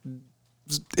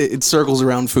it circles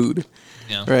around food,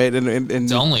 Yeah. right? And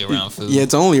It's only around food. Yeah,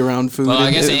 it's only around food. Well, I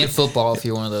And- guess and- and football if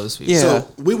you're one of those people. Yeah. So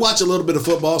we watch a little bit of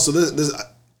football. So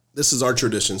this is our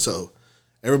tradition. So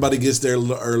everybody gets there a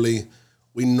little early.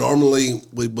 We normally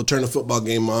we'll turn the football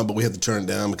game on, but we have to turn it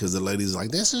down because the ladies are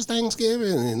like, this is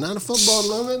Thanksgiving and not a football.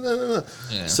 No.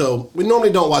 Yeah. So we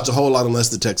normally don't watch a whole lot unless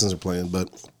the Texans are playing. But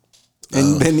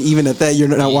and then even at that, you're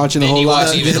not watching a then whole you lot.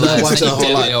 watch even we less. watch Then a you whole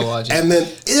definitely lot. don't watch it. And then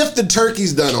if the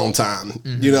turkey's done on time,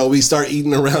 we start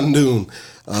eating around noon.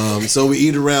 So we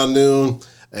eat around noon,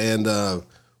 and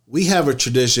we have a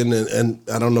tradition, and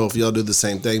I don't know if y'all do the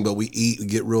same thing, but we eat and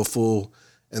get real full.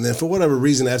 And then for whatever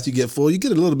reason, after you get full, you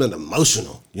get a little bit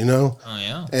emotional, you know? Oh,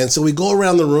 yeah. And so we go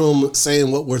around the room saying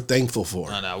what we're thankful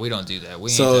for. No, we don't do that.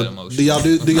 We ain't So that emotional. do y'all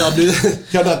do that?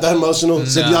 Y'all not that emotional?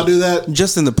 So do y'all do that?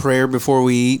 Just in the prayer before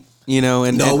we eat, you know.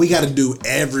 And No, we got to do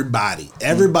everybody,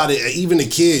 even the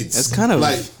kids. That's kind of-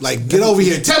 like get over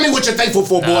here. Tell me what you're thankful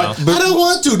for, boy. No. I don't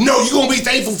want to. No, you're gonna be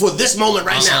thankful for this moment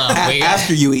right now.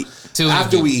 after you eat.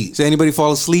 After we eat. Does anybody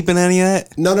fall asleep in any of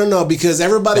that? No, because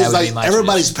everybody's That would be my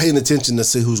everybody's paying attention to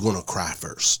see who's gonna cry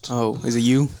first. Oh, is it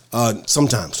you?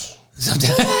 Sometimes.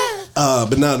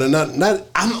 But no, not.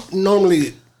 I'm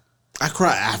normally. I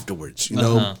cry afterwards, you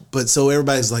know. But so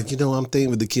everybody's like, I'm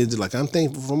thankful. The kids are like, I'm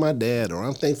thankful for my dad, or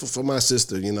I'm thankful for my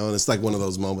sister, you know. And it's like one of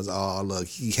those moments. Oh, look,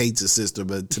 he hates his sister,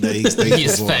 but today he's thankful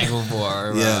He's for her. thankful for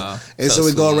her. Yeah. And so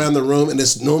we go around the room, and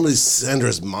it's normally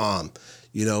Sandra's mom.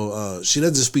 You know, she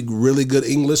doesn't speak really good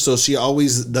English, so she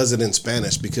always does it in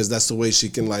Spanish because that's the way she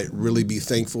can like really be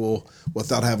thankful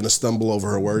without having to stumble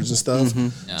over her words and stuff.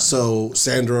 Yeah. So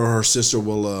Sandra or her sister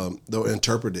will they'll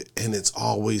interpret it, and it's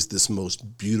always this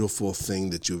most beautiful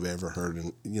thing that you've ever heard.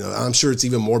 And I'm sure it's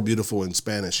even more beautiful in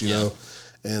Spanish. You know,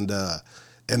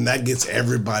 and that gets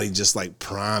everybody just like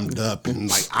primed up and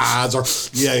like eyes are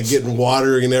getting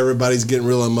watering and everybody's getting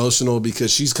real emotional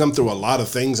because she's come through a lot of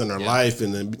things in her life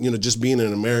and just being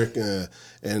in America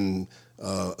and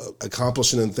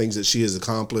accomplishing the things that she has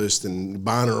accomplished and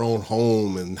buying her own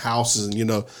home and houses and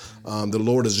the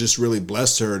Lord has just really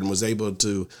blessed her and was able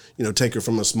to take her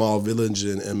from a small village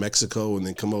in Mexico and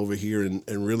then come over here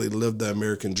and really live the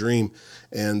American dream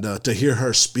and to hear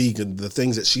her speak and the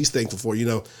things that she's thankful for.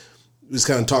 We was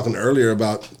kind of talking earlier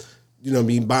about,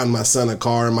 me buying my son a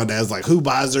car, and my dad's like, who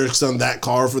buys their son that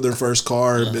car for their first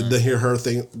car? But to hear her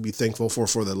be thankful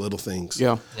for the little things.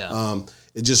 Yeah.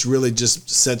 It just really just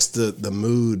sets the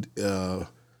mood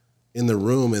in the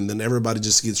room, and then everybody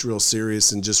just gets real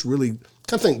serious and just really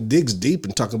kind of digs deep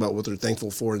and talking about what they're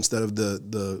thankful for instead of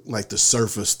the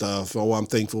surface stuff. Oh, I'm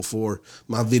thankful for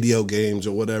my video games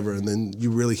or whatever, and then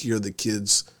you really hear the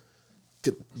kids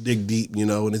dig deep,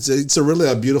 and it's a really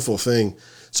a beautiful thing.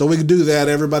 So we can do that.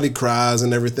 Everybody cries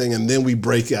and everything, and then we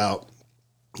break out,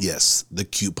 the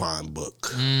coupon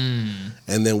book,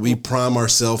 and then we prime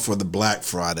ourselves for the Black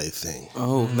Friday thing.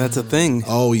 Oh, that's a thing.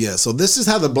 Oh yeah. So this is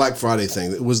how the Black Friday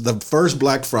thing. It was the first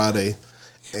Black Friday.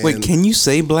 Wait, can you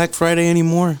say Black Friday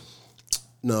anymore?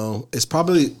 No, it's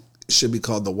probably should be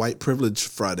called the White Privilege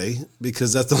Friday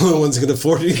because that's the only one's going to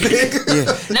afford anything.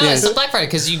 It's the Black Friday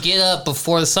because you get up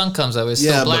before the sun comes up. It's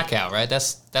still blackout, right?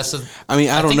 That's I mean,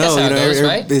 I don't know. That's how it goes,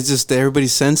 right? It's just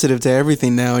everybody's sensitive to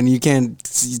everything now, and you can't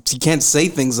say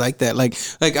things like that. Like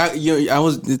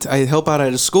I help out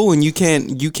at a school, and you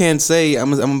can't say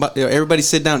I'm about, everybody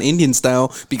sit down Indian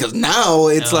style because now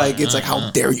it's like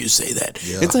how dare you say that?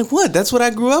 Yeah. It's like what? That's what I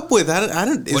grew up with. I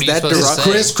don't. Is that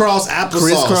crisscross applesauce?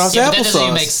 Crisscross that applesauce. doesn't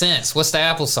even make sense. What's the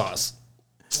applesauce?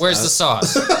 Where's the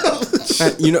sauce?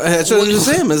 That's what I'm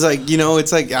saying. It's like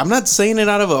it's like I'm not saying it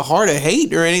out of a heart of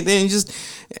hate or anything.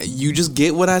 You just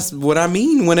get what I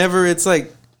mean whenever it's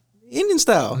like Indian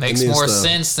style. Makes Indian more style.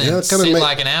 sense than sit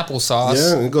like an applesauce.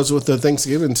 Yeah, it goes with the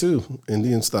Thanksgiving too,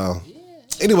 Indian style. Yeah.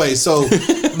 Anyway, so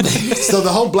the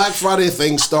whole Black Friday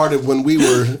thing started when we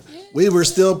were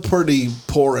still pretty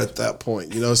poor at that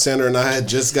point. Sandra and I had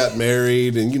just got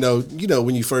married, and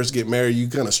when you first get married, you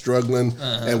kind of struggling,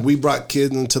 and we brought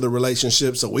kids into the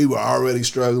relationship, so we were already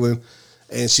struggling,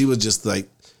 and she was just like,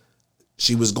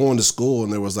 she was going to school,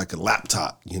 and there was like a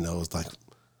laptop, it was like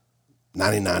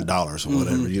 $99 or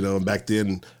whatever, and back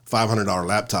then $500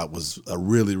 laptop was a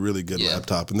really, really good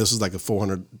laptop, and this was like a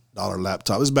 $400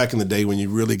 laptop. It was back in the day when you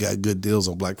really got good deals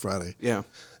on Black Friday. Yeah.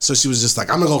 So she was just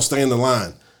like, I'm gonna go stay in the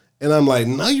line. And I'm like,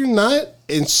 no, you're not.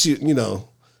 And she, it's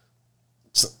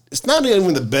not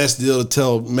even the best deal to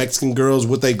tell Mexican girls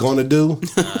what they gonna do.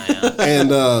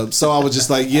 And so I was just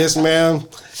like, yes, ma'am.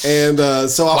 And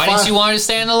so why didn't you want her to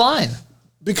stay in the line?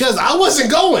 Because I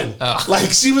wasn't going. Oh.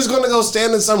 Like she was gonna go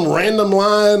stand in some random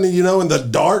line, in the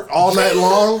dark all night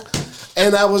long.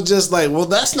 And I was just like, well,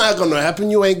 that's not gonna happen.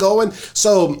 You ain't going.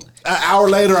 So an hour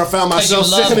later, I found myself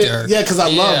standing. Yeah, because I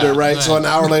loved her, right? So an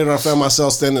hour later, I found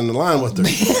myself standing in the line with her.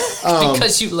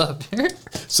 Because you loved her.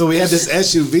 So we had this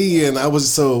SUV, and I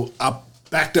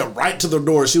backed up right to the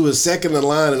door. She was second in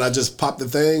line, and I just popped the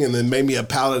thing, and then made me a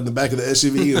pallet in the back of the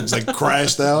SUV, and just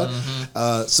crashed out.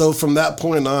 So from that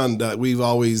point on, we've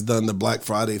always done the Black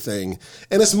Friday thing,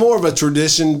 and it's more of a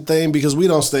tradition thing because we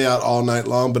don't stay out all night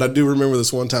long. But I do remember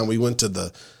this one time we went to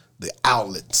the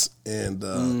outlets,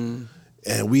 and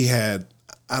we had,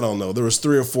 I don't know. There was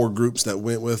 3 or 4 groups that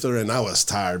went with her, and I was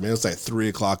tired, man. It was like 3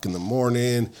 o'clock in the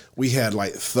morning. We had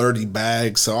like 30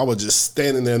 bags, so I was just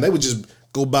standing there, and they would just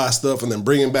go buy stuff and then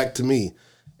bring it back to me.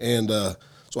 And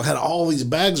so I had all these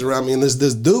bags around me, and this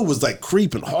dude was like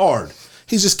creeping hard.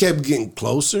 He just kept getting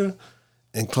closer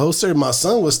and closer. My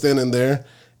son was standing there,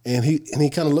 and he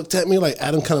kind of looked at me like,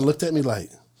 Adam kind of looked at me like,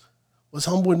 what's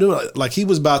homeboy doing? Like he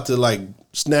was about to like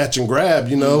snatch and grab,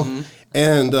 you know? Mm-hmm.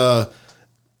 And I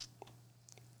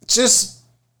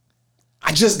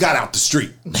just got out the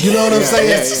street. You know what I'm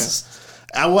saying?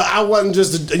 I wasn't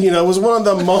just, it was one of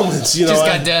the moments, Just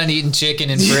got done eating chicken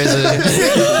in prison.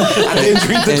 I didn't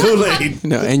drink the Kool-Aid.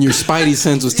 No, and your spidey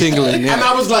sense was tingling. Yeah. And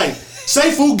I was like,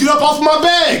 say food, get up off my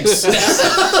bags.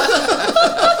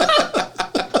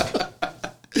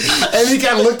 And he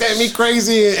kind of looked at me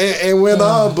crazy and went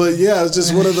on. But yeah, it's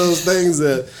just one of those things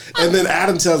that. And then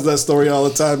Adam tells that story all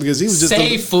the time because he was just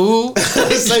say food.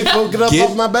 Say food, get up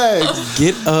off my bags.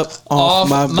 Get up off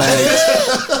my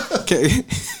bags. Okay.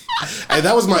 Hey,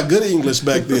 that was my good English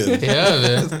back then.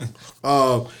 Yeah,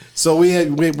 man. So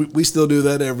we still do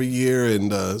that every year,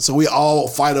 and so we all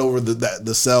fight over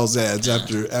the sales ads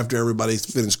after everybody's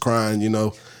finished crying,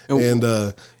 and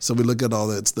so we look at all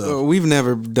that stuff.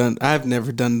 I've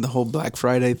never done the whole Black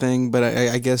Friday thing, but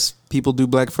I guess people do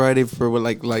Black Friday for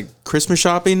like Christmas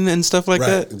shopping and stuff like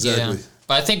that. Exactly. Yeah.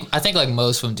 But I think like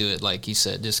most of them do it, like you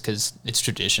said, just because it's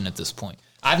tradition at this point.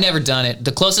 I've never done it.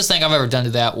 The closest thing I've ever done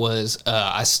to that was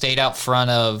I stayed out front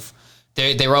of.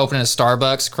 They were opening a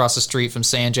Starbucks across the street from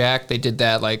San Jack. They did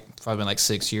that probably been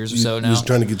 6 years or so now. You was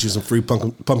trying to get you some free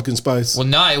pumpkin spice? Well,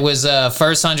 no, it was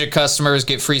first 100 customers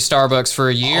get free Starbucks for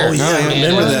a year. Oh, yeah, I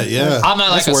remember that, yeah. I'm not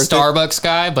like a Starbucks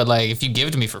guy, but like if you give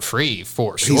it to me for free,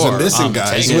 for sure. He's a missing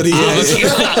guy. Is what he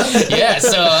is. Yeah,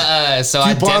 so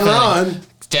I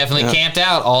definitely camped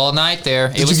out all night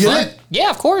there. It was fun. Yeah,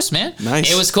 of course, man. Nice.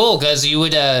 It was cool because you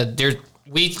would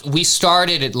we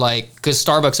started at because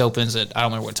Starbucks opens at, I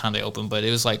don't remember what time they open, but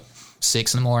it was like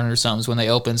 6 a.m. or something is when they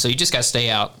open. So you just got to stay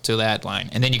out to that line,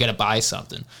 and then you got to buy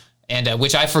something. And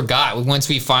which I forgot. Once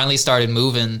we finally started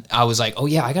moving, I was like, oh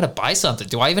yeah, I got to buy something.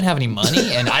 Do I even have any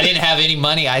money? And I didn't have any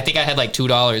money. I think I had like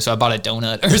 $2, so I bought a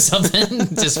donut or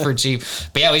something just for cheap.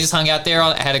 But yeah, we just hung out there.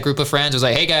 I had a group of friends. I was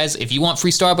like, hey guys, if you want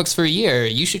free Starbucks for a year,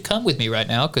 you should come with me right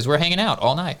now because we're hanging out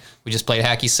all night. We just played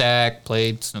hacky sack,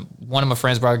 one of my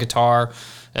friends brought a guitar,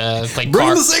 played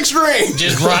Bring the 6 string.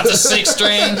 Just brought the 6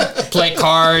 string, played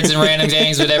cards and random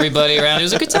games with everybody around. It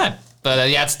was a good time.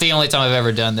 But yeah, it's the only time I've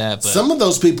ever done that. But. Some of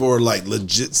those people are like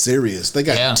legit serious. They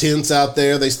got tents out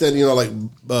there. They stand, like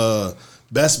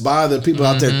Best Buy. The people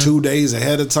out there 2 days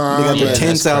ahead of time. They got the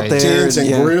tents out there, tents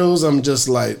and grills. I'm just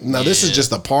like, no, this is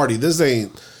just a party. This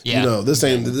ain't. This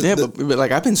ain't. But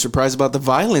like I've been surprised about the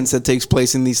violence that takes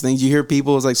place in these things. You hear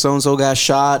people, it's like so and so got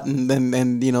shot, and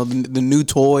then the new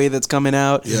toy that's coming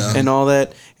out, and all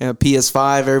that.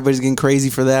 PS5, everybody's getting crazy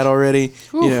for that already.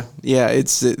 Oof.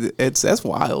 It's that's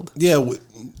wild. Yeah,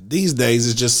 these days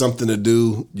it's just something to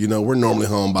do. We're normally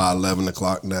home by 11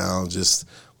 o'clock now. Just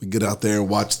we get out there and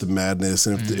watch the madness,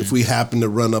 and if we happen to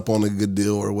run up on a good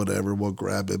deal or whatever, we'll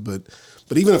grab it. But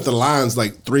even if the line's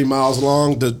like 3 miles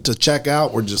long to check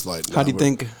out, we're just like. How do you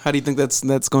think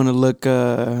that's going to look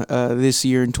this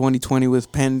year in 2020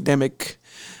 with pandemic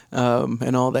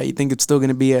and all that? You think it's still going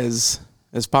to be as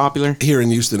popular? Here in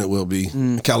Houston, it will be.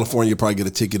 California, you'll probably get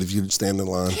a ticket if you stand in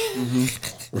line.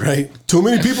 Right? Too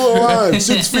many people in line.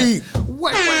 6 feet.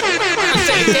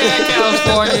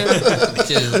 California.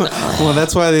 Well,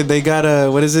 that's why they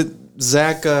got what is it?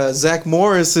 Zach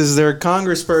Morris is their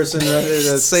congressperson,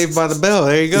 Saved by the Bell.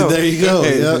 There you go. There you go.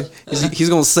 Hey, yeah. He's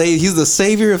gonna say he's the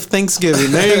savior of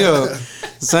Thanksgiving. There you go,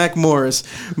 Zach Morris.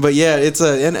 But yeah,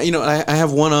 I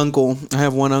have one uncle.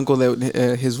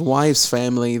 That his wife's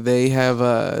family they have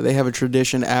a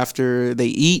tradition after they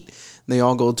eat, they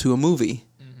all go to a movie.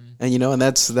 And and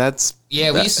that's we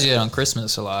used to do it on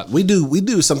Christmas a lot. We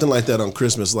do something like that on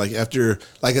Christmas. Like after,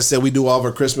 like I said, we do all of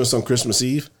our Christmas on Christmas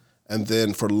Eve. And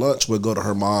then for lunch, we'll go to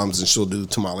her mom's and she'll do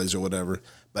tamales or whatever.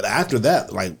 But after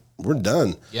that, we're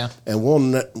done. Yeah. And we'll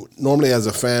normally as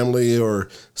a family, or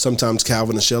sometimes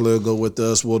Calvin and Shelly will go with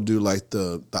us. We'll do like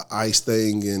the ice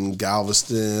thing in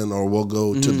Galveston, or we'll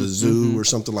go to the zoo or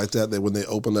something like that. When they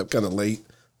open up kind of late,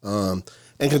 and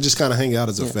can just kind of hang out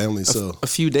as a family. So a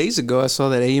few days ago, I saw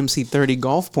that AMC 30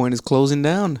 Golf Point is closing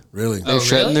down. Really? They're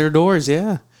shutting their doors.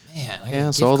 Yeah.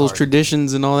 Man. So all those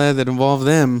traditions and all that involve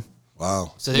them.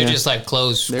 Wow. So they're just like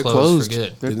closed. They're closed for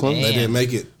good. They're closed. They didn't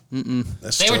make it.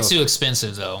 They were too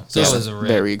expensive though. So that was a rip.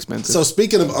 Very expensive. So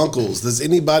speaking of uncles, does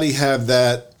anybody have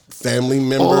that family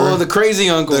member. Oh, the crazy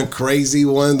uncle. The crazy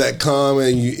one that come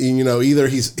and you know, either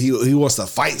he wants to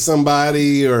fight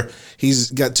somebody, or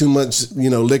he's got too much, you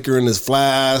know, liquor in his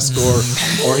flask,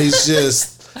 or he's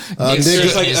just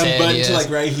It's like his head, unbuttoned to yes. like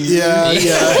right here. yeah. He's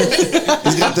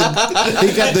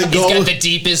got the He's gold. got the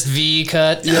deepest V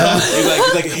cut. Yeah. He's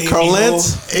like hey, Carl mijo.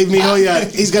 Lentz? Hey, mijo, yeah,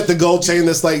 he's got the gold chain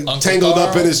that's like Uncle tangled up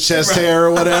Carl. in his chest hair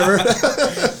or whatever.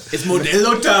 It's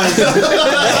Modelo time.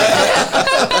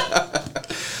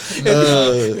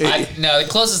 No, the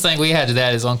closest thing we had to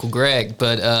that is Uncle Greg,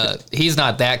 but he's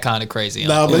not that kind of crazy.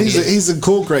 No, but he's a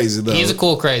cool crazy though. He's a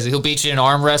cool crazy. He'll beat you in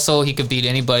arm wrestle. He could beat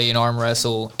anybody in arm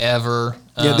wrestle ever.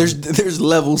 Yeah, there's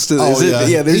levels to this. Oh, yeah.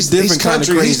 Yeah, there's different kind of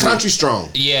country. crazy. He's country strong.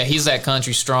 Yeah, he's that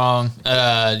country strong.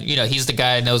 You know, he's the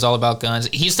guy that knows all about guns.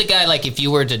 He's the guy, like, if you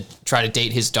were to try to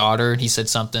date his daughter and he said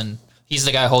something, he's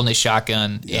the guy holding his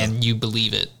shotgun and you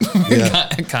believe it. Yeah.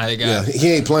 kind of guy. Yeah,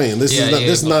 he ain't playing. This Yeah, he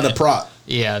is ain't not a playing. prop.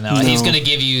 Yeah, no, he's gonna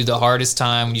give you the hardest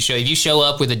time when you show. If you show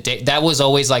up with a date, that was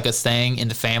always like a thing in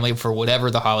the family for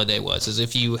whatever the holiday was. Is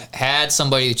if you had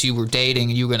somebody that you were dating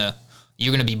and you're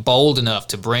gonna be bold enough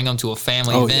to bring them to a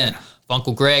family event. Yeah. If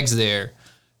Uncle Greg's there,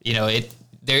 you know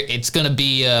it's gonna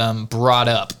be brought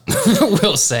up.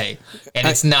 We'll say, and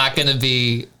it's not gonna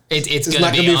be. It's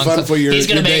not gonna be fun for your. He's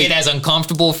gonna your make date. it as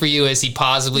uncomfortable for you as he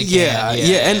possibly can.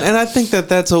 Yeah. And I think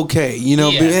that's okay, you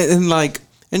know, Yeah. and like,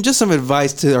 and just some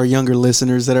advice to our younger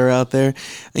listeners that are out there.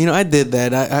 You know, I did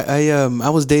that. I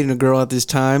was dating a girl at this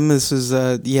time. This was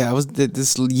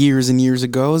this years and years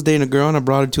ago. I was dating a girl and I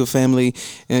brought her to a family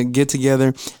get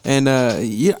together, and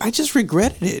I just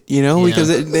regretted it, you know, because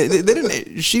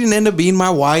she didn't end up being my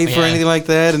wife or Yeah. anything like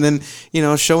that, and then, you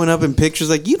know, showing up in pictures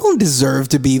like, you don't deserve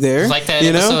to be there. Like that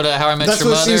you know? episode of How I Met That's Your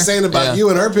what Mother. she's saying about Yeah. you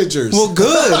and her pictures. Well,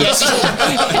 good. Yes.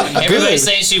 Everybody's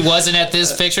saying she wasn't at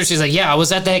this picture. She's like, yeah, I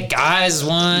was at that guy's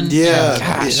one. Yeah.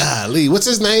 Gosh. Lee, what's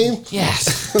his name?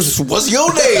 Yes. What's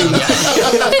your name?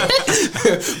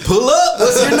 Pull up.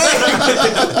 What's your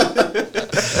name?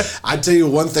 I tell you,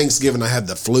 one Thanksgiving I had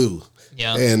the flu.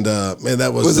 Yeah. And man,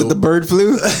 that was Was it the bird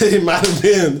flu? It might have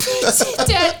been.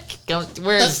 Dad,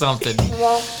 where's something?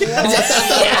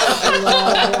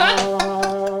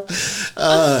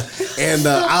 And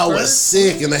I was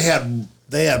sick, and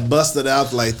they had busted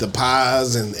out like the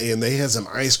pies, and they had some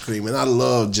ice cream, and I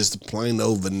love just the plain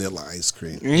old vanilla ice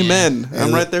cream. Amen. I'm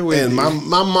And- right there with and you.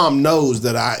 my mom knows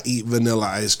that I eat vanilla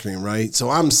ice cream, right? So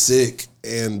I'm sick,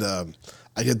 and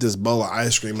I get this bowl of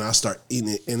ice cream, and I start eating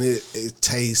it, and it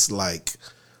tastes like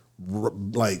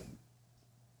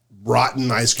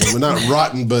rotten ice cream. Well, not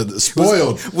rotten, but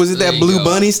spoiled. Was it There that you blue go.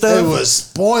 bunny stuff? It was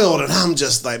spoiled, and I'm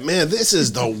just like, man, this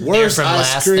is the worst from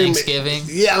ice last cream. Thanksgiving?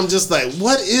 Yeah, I'm just like,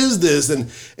 what is this? And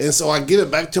so I give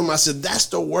it back to him. I said, that's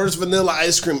the worst vanilla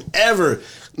ice cream ever.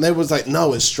 And they was like,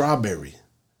 no, it's strawberry.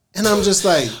 And I'm just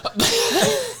like,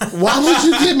 why would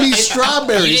you give me You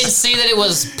strawberries? didn't see that it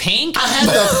was pink? I had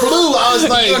the flu. I was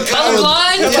like, You were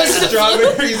colorblind? Was it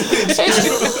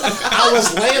I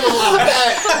was laying on my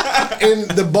back, and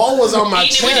the bowl was on my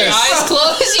eating it with your eyes chest.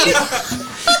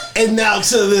 closed? And now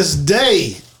to this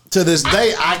day,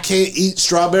 I can't eat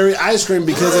strawberry ice cream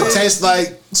because it tastes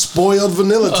like spoiled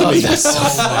vanilla to me.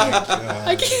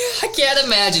 I can't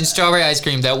imagine strawberry ice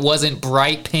cream that wasn't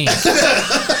bright pink.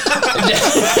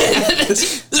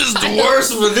 This is the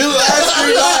worst vanilla ice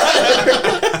cream.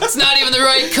 It's not even the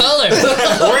right color.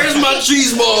 Where's my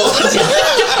cheese ball?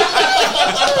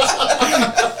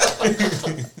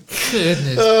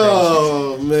 Goodness.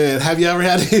 Oh man, have you ever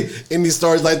had any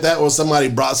stories like that where somebody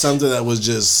brought something that was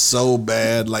just so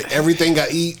bad, like everything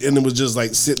got eat and it was just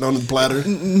like sitting on the platter?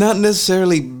 Not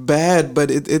necessarily bad,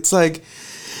 but it's like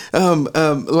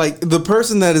the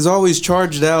person that is always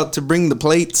charged out to bring the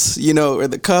plates, you know, or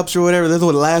the cups or whatever, they're the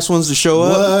last ones to show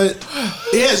up. What?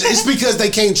 Yes, it's because they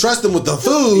can't trust them with the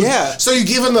food. Yeah. So you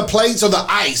give them the plates or the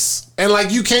ice, and like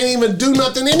you can't even do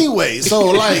nothing anyway. So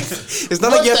like, It's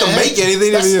not like you have to make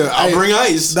anything. I'll bring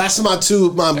ice. That's my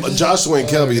Joshua and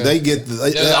Kelby. They get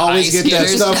they the always ice get that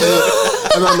getters.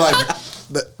 stuff, and I'm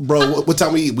like, bro, what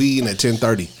time we eat? We eating at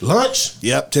 10:30. Lunch?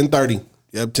 Yep, 10:30.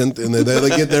 Yep, 10, and they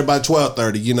get there by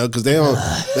 12:30. You know, because they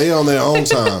on their own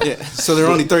time. Yeah. So they're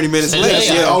only 30 minutes Yeah, late.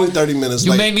 Yeah, only 30 minutes.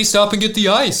 You late. made me stop and get the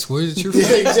ice. Where's your Yeah,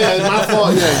 exactly. My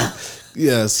fault. Yeah,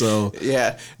 yeah. So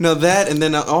Yeah, no, that, and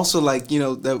then also, like, you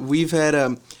know, that we've had.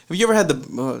 Have you ever had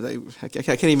I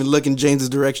can't even look in James's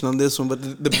direction on this one, but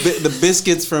the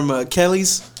biscuits from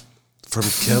Kelly's. from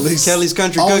Kelly's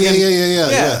Country Oh Cooking.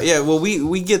 yeah. Well,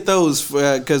 we get those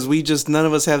because none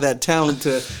of us have that talent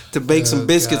to bake some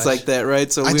biscuits gosh. like that, right?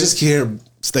 So I just hear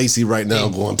Stacy right now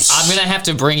going. Psst. I'm gonna have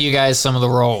to bring you guys some of the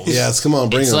rolls. Yes, come on,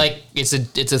 bring It's them. like it's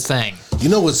a thing. You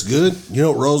know what's good? You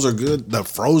know what rolls are good? The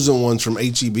frozen ones from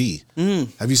HEB.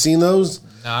 Have you seen those?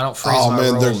 No, I don't freeze my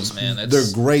rolls, man. They're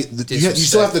great. You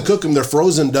still have to cook them. They're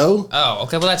frozen dough. Oh,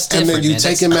 okay. Well, that's And different. then you man.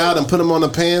 take them out and put them on a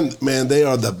pan. Man, they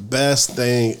are the best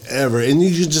thing ever. And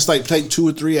you can just like take 2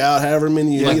 or 3 out, however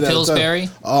many you Like need. at a time. Pillsbury?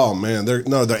 Oh man, they're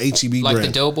HEB like brand.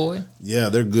 the Doughboy. Yeah,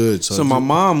 they're good. So my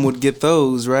mom would get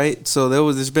those, right? So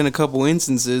there's been a couple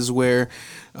instances where,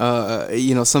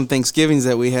 some Thanksgivings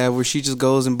that we have where she just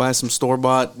goes and buys some store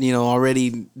bought,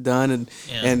 already done,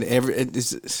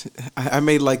 I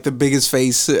made like the biggest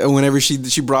face whenever she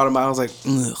brought them out. I was like,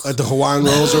 ugh. like the Hawaiian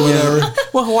rolls or whatever.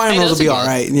 Well, Hawaiian Hey, rolls will those be are all good.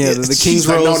 right. Yeah, the She's King's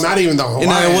like, rolls. no, not even the Hawaiian.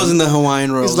 No, it wasn't the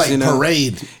Hawaiian rolls. It's like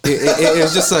parade. It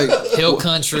was just like Hill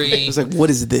Country. It's like, what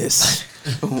is this?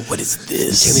 What is Can't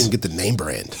this? even get the name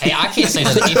brand. Hey, I can't say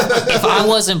that. If I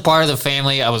wasn't part of the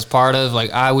family I was part of, like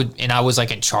I would, and I was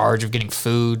like in charge of getting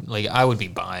food, like I would be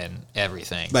buying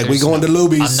everything. Like we going to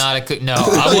Luby's. I'm not a cook. No,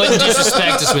 I wouldn't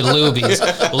disrespect us with Luby's.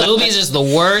 Luby's is the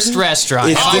worst restaurant.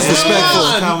 It's ever. disrespectful.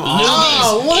 Come on.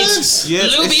 Oh, what? It's,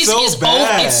 Yes, Luby's it's so is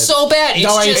bad. it's so bad. It's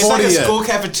Y'all ain't It's just like a 40 yet. school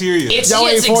cafeteria. it's Y'all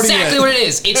ain't 40 exactly yet. what it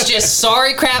is. It's just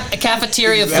sorry crap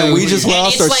cafeteria food. And we just And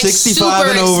lost it's, our like, 65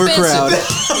 and super over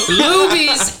expensive. crowd.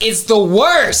 Luby's is the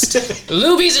worst.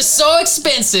 Luby's is so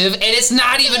expensive and it's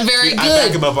not even very I back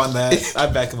good. him up on that. I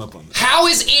back him up on that. How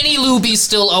is any Luby's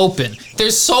still open?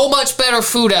 There's so much better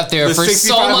food out there The for 65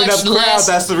 so and much up crowd, less.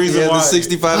 that's the reason Yeah, why. the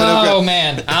 65 and up Oh crowd.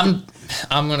 man,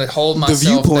 I'm gonna hold The myself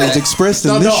viewpoints back. expressed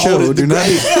in No, this hold show it. do not.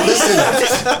 Hey,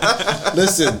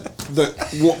 listen.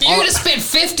 You're gonna spend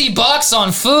 $50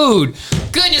 on food.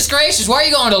 Goodness gracious, why are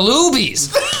you going to Luby's?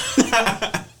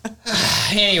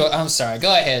 Anyway, I'm sorry.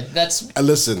 Go ahead. That's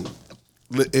Listen.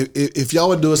 If y'all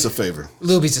would do us a favor,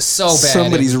 Luby's is so bad.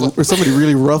 Somebody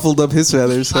really ruffled up his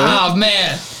feathers. Huh? Oh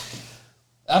man,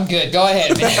 I'm good. Go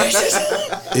ahead, man.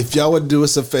 if y'all would do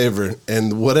us a favor,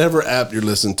 and whatever app you're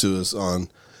listening to us on,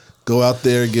 go out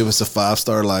there and give us a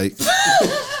 5-star like,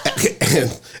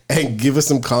 and give us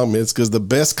some comments, because the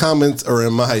best comments are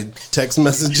in my text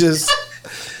messages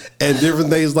and different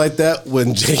things like that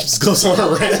when James goes on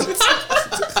a rant.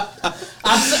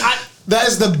 That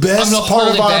is the best I'm gonna part hold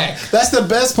of it our. back. That's the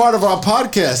best part of our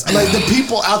podcast. Like the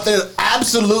people out there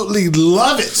absolutely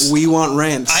love it. We want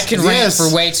rants. I can Yes. rant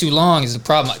for way too long is the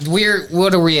problem.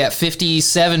 What are we at?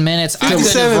 57 minutes? I could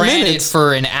 57 have ranted minutes?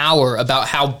 for an hour about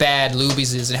how bad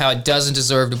Luby's is and how it doesn't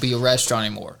deserve to be a restaurant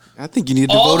anymore. I think you need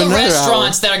to All devote the another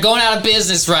restaurants that are going out of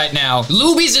business right now,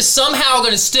 Luby's is somehow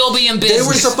going to still be in hour. They business.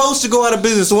 were supposed to go out of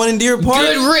business. The one in Deer Park.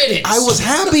 Good riddance. I was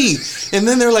happy, and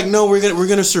then they're like, "No, we're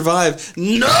gonna survive."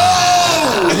 No.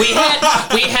 we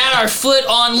had our foot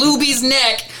on Luby's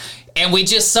neck, and we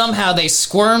just somehow they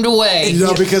squirmed away. You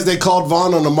know, because they called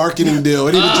Vaughn on a marketing deal.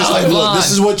 And he was just like, look, Vaughn. this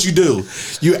is what you do.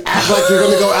 You act like you're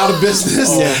going to go out of business,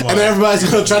 and everybody's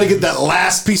going to try to get that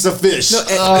last piece of fish. No,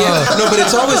 but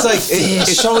it's always like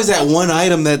it's always that one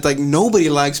item that like nobody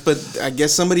likes, but I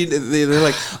guess somebody they're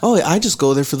like, "Oh, I just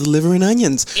go there for the liver and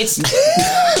onions."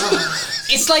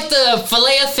 It's like the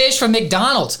filet of fish from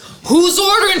McDonald's. Who's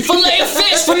ordering filet of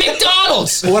fish from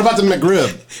McDonald's? What about the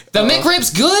McRib? The McRib's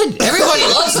good. Everybody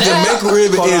loves The that.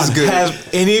 McRib Hold is on. good. Have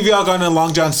any of y'all gone to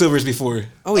Long John Silver's before?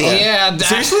 Oh yeah. Yeah.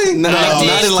 Seriously?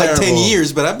 Not in like 10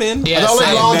 years, but I've been. Yeah. The only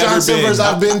same. Long never John been. Silver's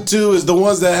I've been to is the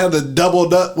ones that had the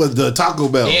doubled up with the Taco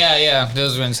Bell. Yeah,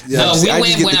 those ones. Yeah, No, I we just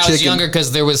went get when the I was chicken. younger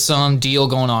because there was some deal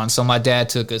going on. So my dad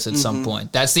took us at some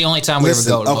point. That's the only time we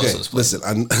Listen, ever go to most okay, of those places.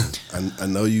 listen. I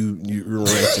know you're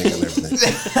ranting and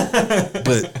everything,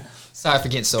 but Sorry for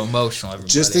getting so emotional.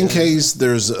 Everybody. just in case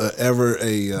there's ever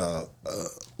a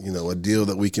deal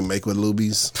that we can make with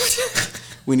Luby's,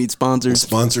 We need sponsors.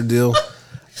 sponsor deal.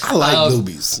 I like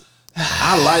Luby's.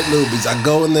 I like Luby's. I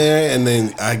go in there and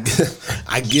then I get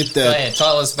Go that. ahead,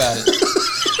 tell us about it.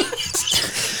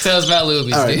 Tell us about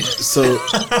Luby's, All right, dude. so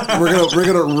we're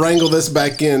gonna wrangle this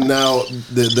back in now.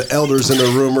 The elders in the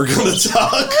room are gonna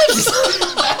talk.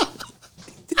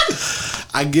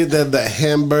 I get that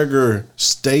hamburger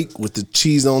steak with the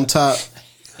cheese on top.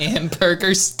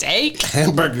 Hamburger steak?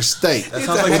 Hamburger steak. sounds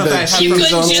like With something the I have You cheese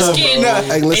couldn't on just top. get.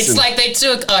 Hey, listen. It's like they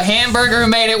took a hamburger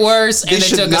and made it worse, and They they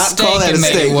should took a not steak call that and a made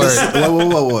steak. it worse.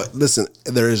 Whoa. Listen,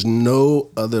 there is no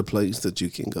other place that you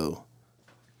can go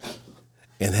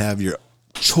and have your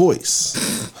choice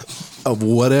of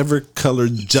whatever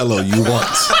colored Jello you want.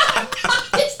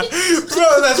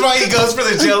 Bro, that's why he goes for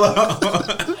the Jello.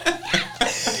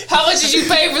 How much did you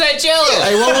pay for that Jello?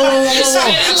 Hey, whoa. You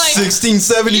spent like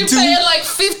you paying like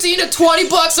 $15 to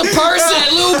 $20 a person at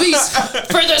Luby's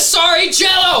for the sorry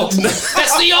Jello.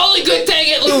 That's the only good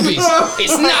thing at Luby's.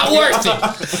 It's not worth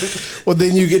it. Well,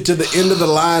 then you get to the end of the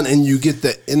line and you get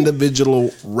the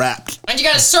individual wrapped. And you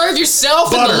gotta serve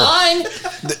yourself in Butter. the line.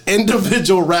 The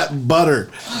individual wrapped butter.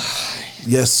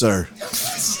 Yes, sir.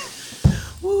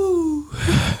 Woo.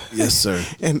 Yes, sir.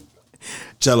 And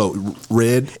Jello,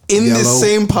 red, in yellow, this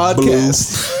same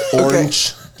podcast, blue,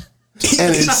 orange.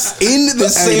 And it's in the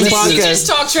same Did you podcast, just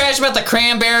talk trash about the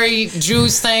cranberry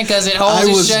juice thing because it holds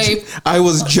its shape? I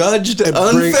was judged brings-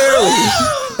 unfairly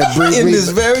it brings in me this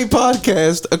very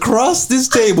podcast across this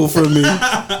table from me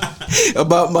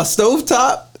about my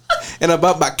stovetop and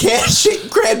about my cat-shaped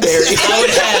cranberry. I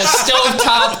would have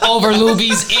stovetop over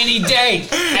Luby's any day.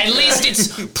 At least it's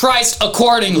priced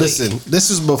accordingly. Listen,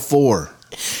 this is before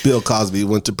Bill Cosby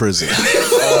went to prison.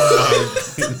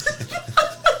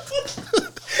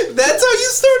 That's how you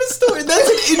start a story. That's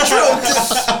an intro.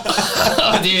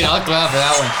 Oh, dude, I'll clap for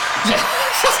that one.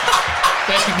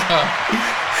 There you go.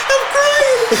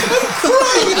 I'm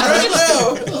crying right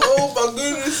now. Oh my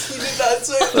goodness, he did not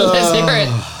say that. Let's hear it.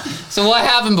 So what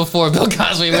happened before Bill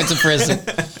Cosby went to prison?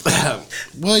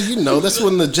 Well, you know, that's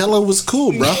when the Jello was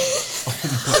cool, bro. How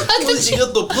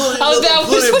that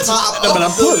was what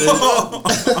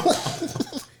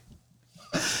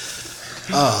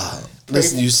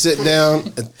Listen, you sit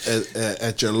down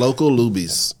at your local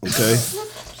Luby's, okay?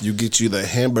 You get you the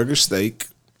hamburger steak.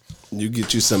 You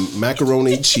get you some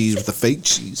macaroni and cheese with the fake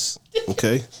cheese,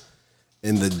 okay?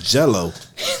 And the Jello.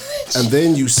 And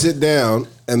then you sit down,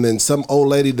 and then some old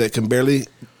lady that can barely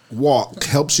walk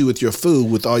helps you with your food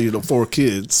with all your 4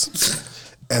 kids.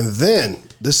 And then,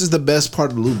 this is the best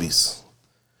part of Luby's.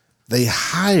 They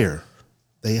hire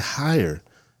the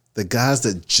guys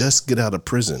that just get out of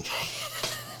prison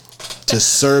to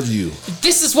serve you.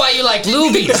 This is why you like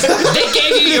Luby's. They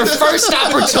gave you your first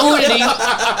opportunity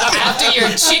after your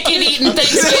chicken-eating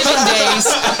Thanksgiving days.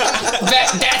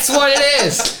 That's what it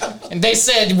is. And they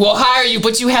said, we'll hire you,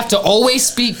 but you have to always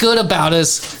speak good about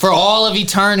us for all of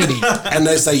eternity. And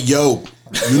they say, yo,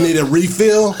 you need a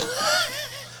refill?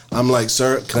 I'm like,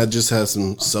 sir, can I just have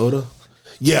some soda?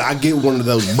 Yeah, I get one of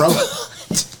those, bro.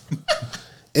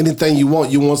 Anything you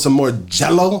want. You want some more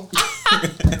Jello?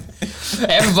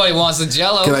 Everybody wants a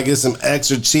Jello. Can I get some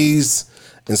extra cheese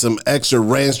and some extra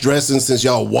ranch dressing since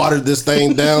y'all watered this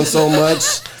thing down so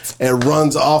much? It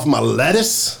runs off my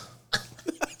lettuce.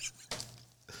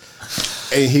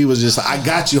 And he was just like, I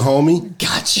got you, homie.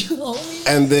 Got you, homie.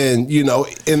 And then, you know,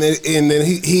 and then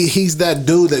he's that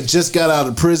dude that just got out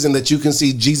of prison that you can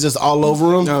see Jesus all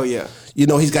over him. Oh yeah. You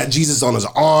know, he's got Jesus on his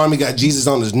arm, he got Jesus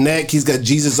on his neck, he's got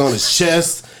Jesus on his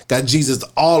chest, got Jesus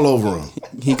all over him.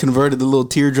 He converted the little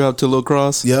teardrop to a little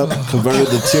cross. Yep, converted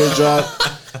the teardrop.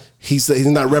 He said he's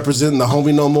not representing the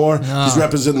homie no more. No. He's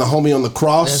representing the homie on the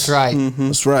cross. That's right.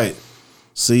 That's right.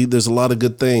 See, there's a lot of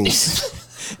good things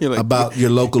You're like, about your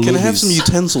local Can I have Luby's. some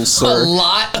utensils, A sir?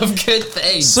 lot of good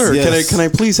things. Sir, Yes. can I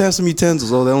please have some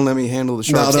utensils? Oh, they don't let me handle the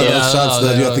No, sharp no, stuff. no, Yeah, shot no,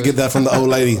 stuff. You no. have to get that from the old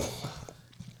lady.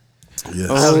 Yes.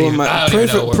 Oh, I don't even pray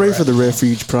know where pray we're for the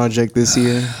Refuge Project this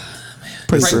year.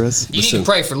 Pray for us. You need to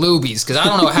pray for Luby's because I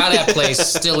don't know how that place is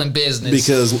still in business.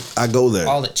 Because I go there.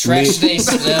 all the trash they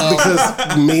smell.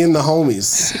 Because me and the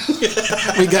homies,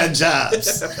 we got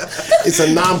jobs. It's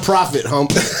a non-profit,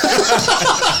 homie.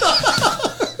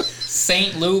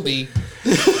 Saint Luby.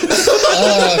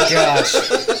 Oh gosh.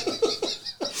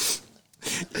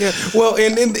 Yeah. Well,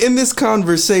 in this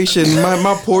conversation,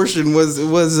 my portion was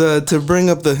to bring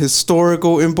up the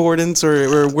historical importance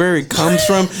or where it comes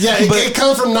from. Yeah, it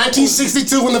comes from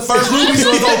 1962 when the first Luby's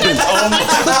was open.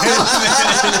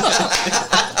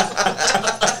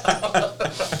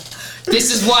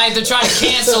 This is why they're trying to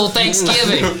cancel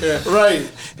Thanksgiving. Right.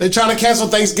 They're trying to cancel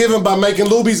Thanksgiving by making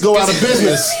Luby's go out of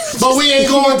business. But we ain't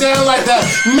going down like that.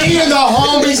 Me and the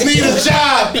homies need a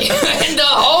job. And the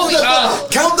homie.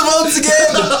 Count the votes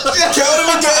again. Count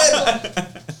them again.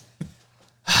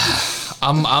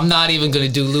 I'm not even gonna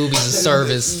do Luby's a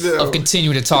service of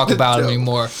continuing to talk about it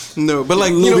anymore. No, but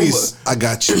like Luby's, I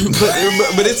got you.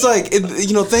 but it's like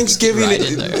Thanksgiving.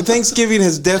 Right in there. Thanksgiving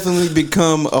has definitely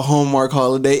become a Hallmark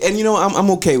holiday, and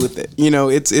I'm okay with it.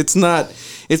 It's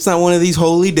not one of these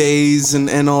holy days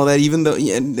and all that. Even though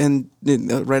and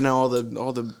right now all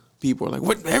the people are like,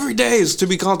 what? Every day is to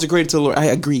be consecrated to the Lord. I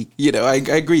agree. I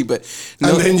agree. But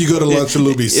And then you go to lunch at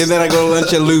Luby's. and then I go to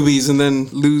lunch at Luby's, and then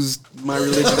lose my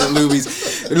religion at Luby's.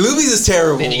 Luby's is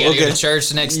terrible. Then you gotta go to church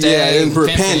the next day. Yeah, and for your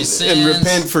repent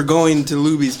sins. for going to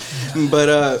Luby's.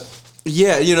 But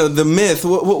Yeah, the myth.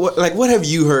 What have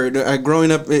you heard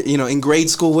growing up? In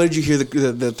grade school, what did you hear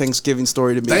the Thanksgiving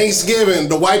story to be? Thanksgiving,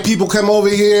 the white people come over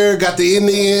here, got the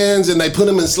Indians, and they put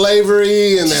them in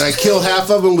slavery, and then I killed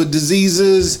half of them with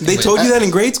diseases. They told you that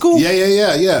in grade school?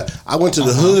 Yeah. I went to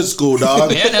the hood school,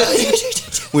 dog. Yeah, no.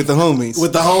 With the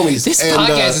homies. This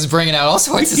podcast is bringing out all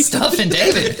sorts of stuff in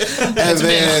David.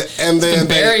 and then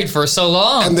buried for so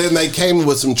long. And then they came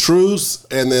with some truce,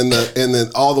 and then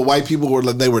all the white people were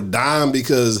dying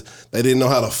because they didn't know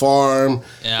how to farm.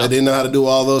 Yeah. They didn't know how to do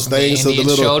all those things. The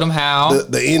Indian showed them how.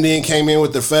 The Indian came in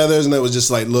with their feathers, and they was just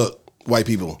like, "Look, white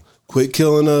people, quit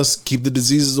killing us, keep the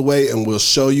diseases away, and we'll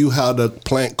show you how to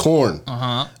plant corn."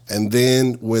 And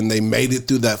then when they made it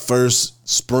through that first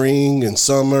spring and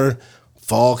summer,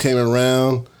 fall came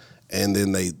around, and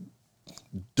then they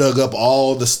dug up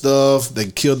all the stuff. They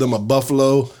killed them a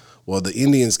buffalo. Well, the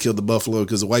Indians killed the buffalo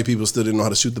because the white people still didn't know how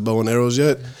to shoot the bow and arrows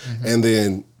yet. And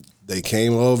then they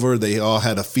came over. They all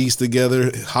had a feast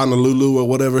together. Honolulu or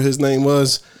whatever his name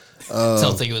was. I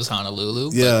don't think it was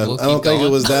Honolulu. Yeah, we'll I don't think going. it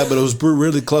was that, but it was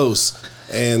really close.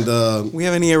 And we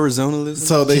have any Arizona listeners?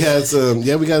 so they had some.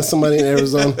 Yeah, we got somebody in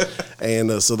Arizona,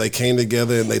 and so they came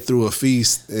together and they threw a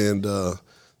feast, and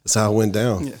that's how it went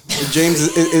down. Yeah. James,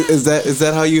 is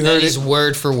that how you heard That is it?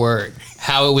 word for word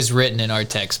how it was written in our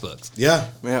textbooks. Yeah.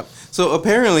 Yeah. So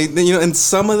apparently, and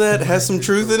some of that has some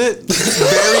truth in it.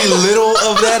 Very little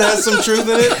of that has some truth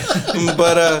in it.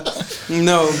 But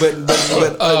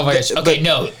Oh my gosh. Okay,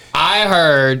 no. I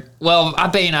heard. Well, I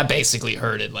basically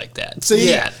heard it like that. See,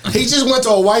 Yeah. he just went to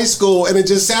a white school, and it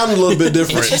just sounded a little bit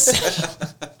different.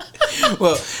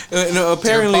 Well, no.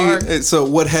 Apparently, so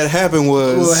what had happened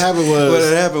was.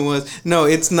 No,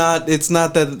 it's not. It's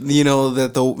not that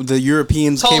that the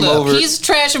Europeans Hold came up. over. He's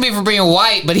trashing me for being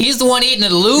white, but he's the one eating the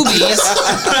Lubies.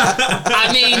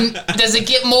 I mean, does it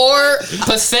get more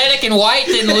pathetic and white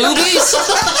than Lubies?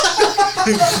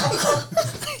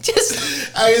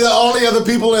 I mean, the only other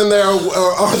people in there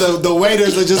are the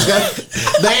waiters that just got.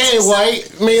 They ain't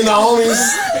white. Me and the homies.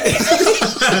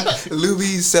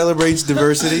 Luby's celebrates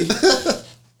diversity.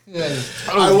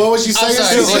 What was you saying?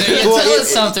 sorry. Tell us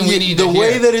something we need to The hear.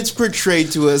 way that it's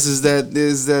portrayed to us is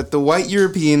that the white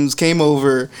Europeans came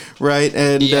over, right,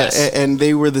 and Yes. and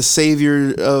they were the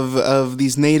savior of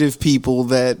these native people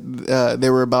that they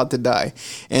were about to die,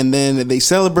 and then they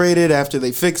celebrated after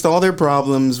they fixed all their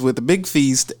problems with a big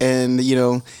feast, and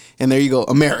and there you go,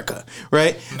 America,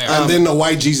 right? And then the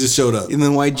white Jesus showed up. And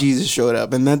then white Jesus showed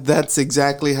up, and that's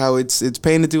exactly how it's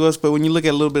painted to us. But when you look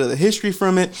at a little bit of the history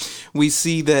from it, we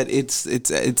see that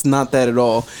it's not that at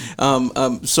all.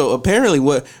 So apparently,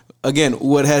 what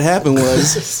had happened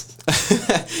was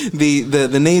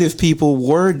the native people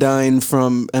were dying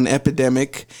from an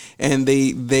epidemic, and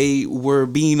they were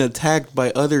being attacked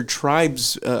by other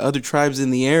tribes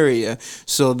in the area.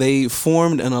 So they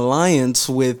formed an alliance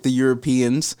with the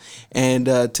Europeans and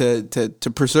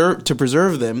to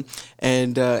preserve them.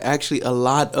 And actually, a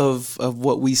lot of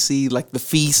what we see, like the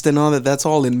feast and all that, that's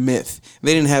all in myth.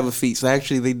 They didn't have a feast.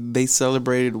 Actually, they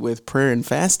celebrated with prayer and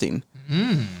fasting.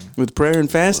 With prayer and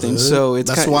fasting, so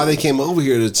That's why they came over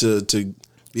here to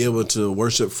be able to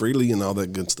worship freely and all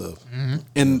that good stuff.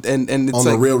 and it's On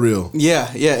like, the real. Yeah,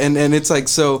 and it's like,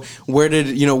 so where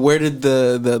did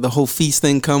the whole feast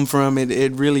thing come from?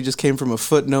 It really just came from a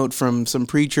footnote from some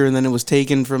preacher, and then it was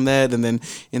taken from that, and then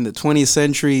in the 20th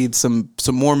century some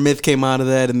more myth came out of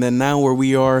that, and then now where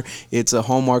we are, it's a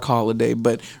Hallmark holiday.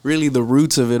 But really, the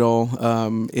roots of it all,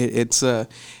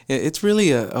 it's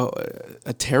really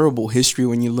a terrible history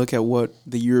when you look at what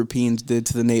the Europeans did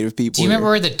to the native people. Do you remember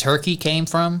where the turkey came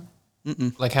from?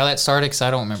 Like how that started? Because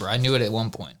I don't remember. I knew it at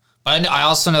one point. But I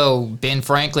also know Ben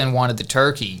Franklin wanted the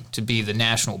turkey to be the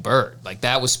national bird. Like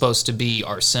that was supposed to be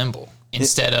our symbol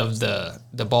instead of the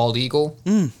bald eagle.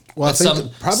 Well, I think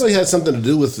it probably had something to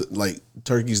do with like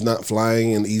turkeys not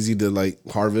flying and easy to like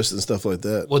harvest and stuff like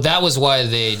that. Well, that was why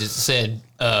they just said,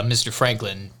 Mr.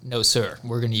 Franklin, no, sir,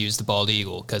 we're going to use the bald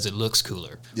eagle because it looks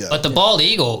cooler. Yeah. But the bald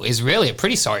eagle is really a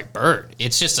pretty sorry bird.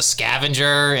 It's just a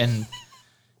scavenger and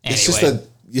It's just a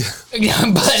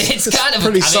but it's kind of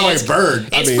pretty sorry bird.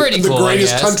 It's pretty the cool, I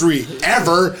greatest guess. country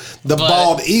ever, the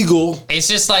bald eagle. It's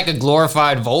just like a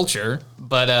glorified vulture,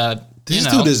 but This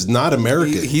dude is not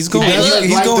American. He's going. Hey, look,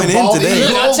 he's like going the in bald today. eagle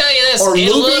Look, I'll tell you this, or it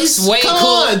Lubies? looks way Come cool.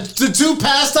 on, the two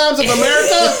pastimes of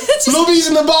America, Lubies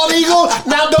and the bald eagle.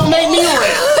 Now don't make me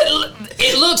red.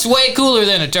 It looks way cooler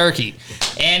than a turkey.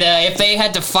 And if they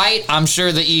had to fight, I'm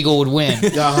sure the eagle would win.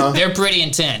 They're pretty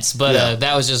intense, but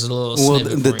that was just a little Well,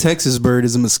 snippet the for you. Texas bird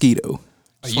is a mosquito.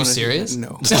 Are you serious?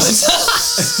 No. So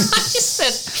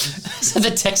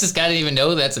the Texas guy didn't even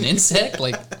know that's an insect?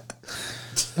 Like,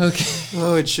 Okay.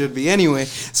 Oh, it should be. Anyway,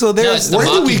 so it's there's the Where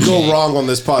do we Mockingjay. go wrong on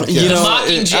this podcast? You The know,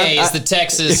 Mockingjay is the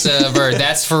Texas bird.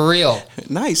 That's for real.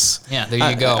 nice. Yeah,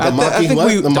 there you go. I Mocking think what?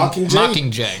 we- The Mockingjay?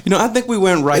 Mockingjay. You know, I think we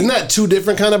went right. Isn't that two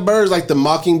different kind of birds, like the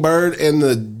mockingbird and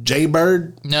the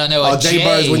jaybird? No, a Oh,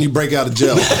 jaybird's jay. when you break out of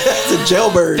jail. It's a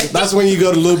jailbird. That's when you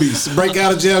go to Luby's. Break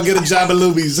out of jail, get a job at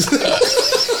Luby's.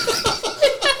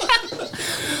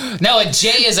 No, a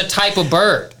jay is a type of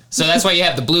bird. So that's why you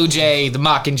have the blue jay, the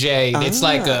mockingjay. It's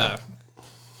like a.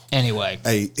 Anyway.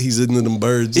 Hey, he's into them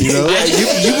birds, you know? Yeah,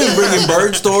 you've been bringing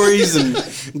bird stories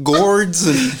and gourds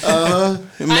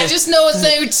and I just know a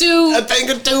thing or two. A thing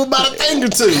or two about a thing or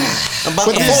two. about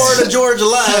the Florida Georgia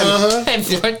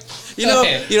line. You know,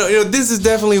 Okay. you know, this is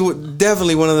definitely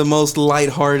one of the most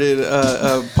lighthearted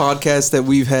podcasts that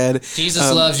we've had.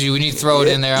 Jesus loves you. We need to throw it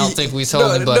in there. I don't think we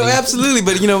told anybody. No, absolutely.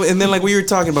 But, you know, and then like we were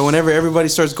talking about, whenever everybody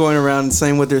starts going around and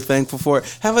saying what they're thankful for,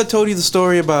 have I told you the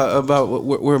story about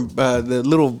where the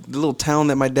little town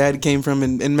that my dad came from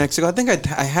in Mexico? I think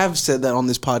I have said that on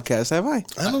this podcast, have I?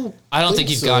 I don't think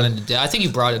you've gone into depth. I think you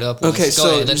brought it up. Once. Okay,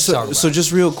 Go ahead, let's talk about so it.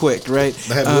 just real quick, right?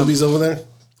 They have Luby's over there?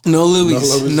 No Luby's.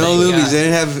 Luby's. No Thank Luby's. God. They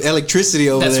didn't have electricity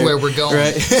over That's there. where we're going.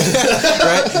 Right?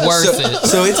 Right? Worth so, it.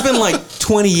 So it's been like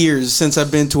 20 years since I've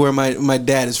been to where my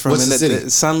dad is from. What's the city?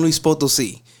 San Luis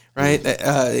Potosí. Right?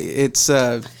 It's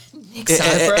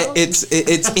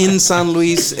it's in San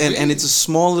Luis, and it's a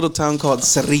small little town called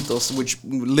Cerritos, which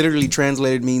literally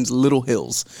translated means little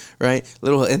hills. Right?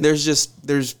 And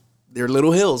they're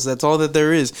little hills. That's all that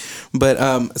there is.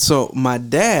 But so my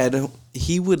dad,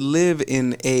 he would live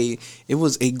in a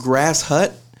grass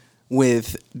hut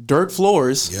with dirt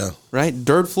floors. Yeah. Right?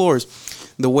 Dirt floors.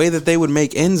 The way that they would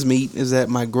make ends meet is that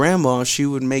my grandma, she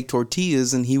would make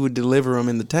tortillas and he would deliver them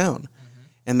in the town.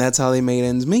 And that's how they made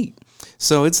ends meet.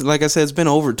 So it's, like I said, it's been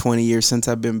over 20 years since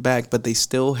I've been back, but they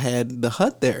still had the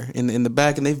hut there in the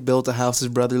back, and they've built a house. His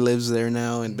brother lives there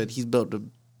now, but he's built a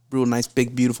real nice,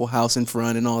 big, beautiful house in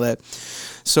front and all that.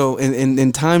 So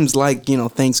in times like, you know,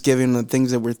 Thanksgiving, the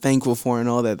things that we're thankful for and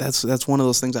all that, that's one of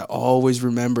those things I always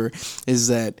remember, is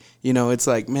that, you know, it's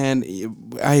like, man,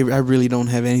 I really don't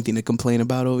have anything to complain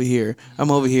about over here. I'm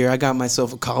over here. I got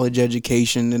myself a college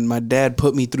education, and my dad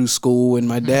put me through school, and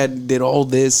my dad did all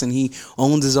this, and he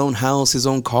owns his own house, his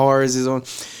own cars, his own,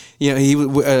 you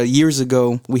know, years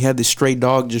ago, we had this stray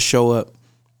dog just show up.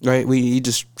 Right, he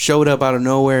just showed up out of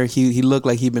nowhere. He looked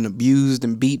like he'd been abused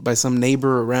and beat by some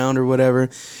neighbor around or whatever,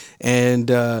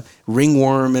 and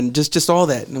ringworm and just all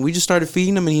that. And we just started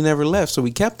feeding him, and he never left. So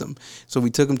we kept him. So we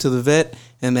took him to the vet,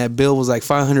 and that bill was like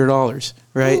 $500.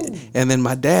 Right, ooh. And then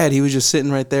my dad, he was just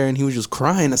sitting right there, and he was just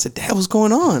crying. I said, "Dad, what's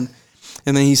going on?"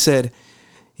 And then he said,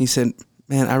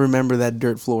 "Man, I remember that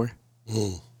dirt floor."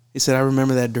 He said, "I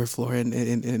remember that dirt floor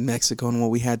in Mexico and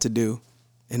what we had to do,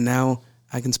 and now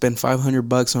I can spend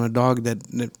 $500 on a dog that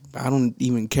I don't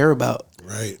even care about."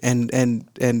 Right.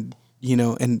 And you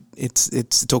know, and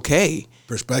it's okay.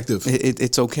 Perspective.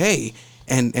 It's okay.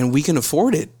 And we can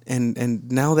afford it.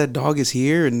 And now that dog is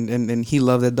here, and he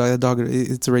loved that dog. That dog,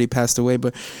 it's already passed away.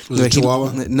 But was it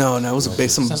Chihuahua? No, it was a big,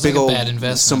 some Sounds big like a old bad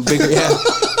investment. some big, yeah,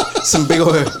 some big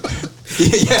old.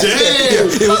 Yeah.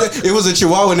 It was a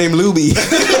Chihuahua named Luby.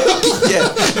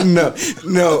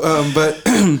 But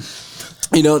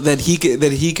you know, that he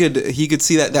could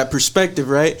see that perspective,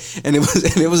 right? And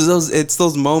it was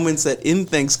those moments that in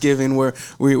Thanksgiving where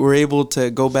we were able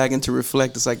to go back and to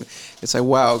reflect. It's like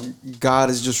wow, God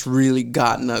has just really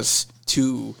gotten us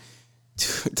to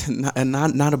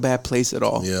not a bad place at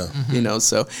all. Yeah. You know,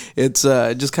 so it's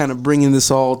just kind of bringing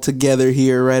this all together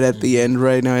here right at the end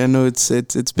right now. I know it's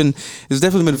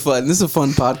definitely been fun. This is a fun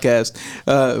podcast,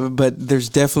 but there's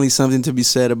definitely something to be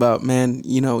said about, man,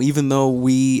 you know, even though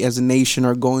we as a nation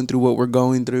are going through what we're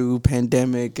going through,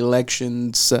 pandemic,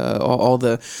 elections, all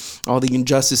the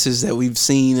injustices that we've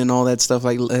seen and all that stuff,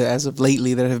 like as of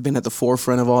lately, that have been at the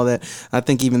forefront of all that. I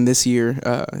think even this year,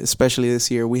 especially this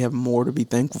year, we have more to be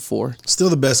thankful for. Still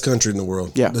the best country in the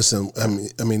world. Yeah. Listen,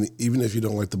 I mean, even if you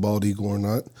don't like the bald eagle or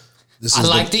not, I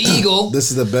like the eagle.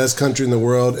 This is the best country in the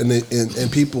world,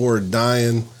 and people were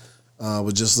dying.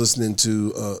 Was just listening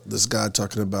to this guy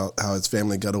talking about how his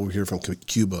family got over here from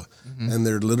Cuba, and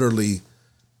they're literally,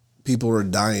 people are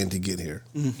dying to get here.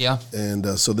 Yeah.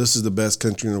 And so this is the best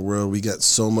country in the world. We got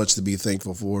so much to be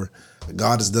thankful for.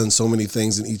 God has done so many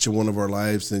things in each and one of our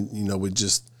lives, and you know, we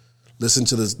just listen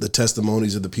to the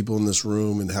testimonies of the people in this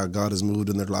room and how God has moved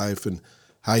in their life and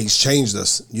how he's changed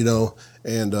us, you know,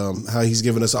 and how he's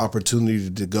given us opportunity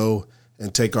to go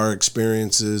and take our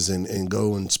experiences and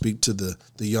go and speak to the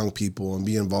young people and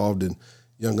be involved in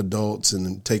young adults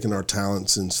and taking our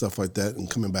talents and stuff like that and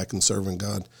coming back and serving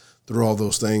God. through all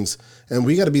those things. And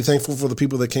we got to be thankful for the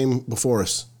people that came before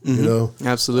us, you know?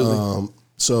 Absolutely.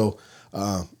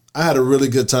 I had a really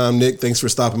good time, Nick. Thanks for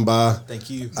stopping by. Thank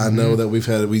you. I know that we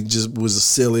just was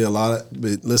silly a lot.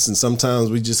 But listen, sometimes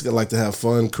we just like to have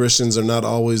fun. Christians are not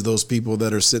always those people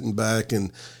that are sitting back and,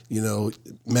 you know,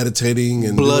 meditating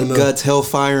and Blood, guts,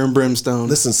 hellfire, and brimstone.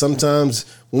 Listen, sometimes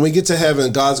when we get to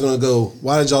heaven, God's going to go,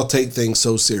 why did y'all take things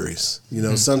so serious? You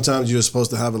know, sometimes you're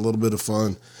supposed to have a little bit of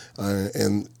fun.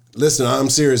 And listen, I'm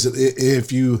serious.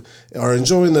 If you are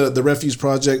enjoying the Refuge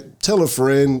Project, tell a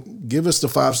friend, give us the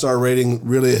 5-star rating.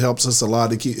 Really, it helps us a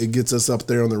lot. It gets us up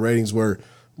there on the ratings where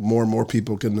more and more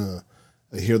people can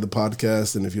hear the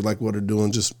podcast. And if you like what we're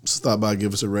doing, just stop by,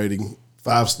 give us a rating.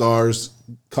 5 stars,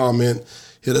 comment,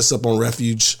 hit us up on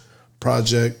Refuge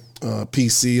Project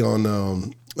PC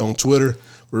on Twitter.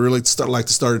 We really like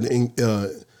to start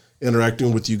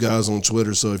interacting with you guys on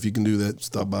Twitter. So if you can do that,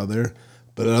 stop by there.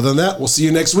 But other than that, we'll see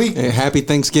you next week. Hey, happy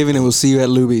Thanksgiving, and we'll see you at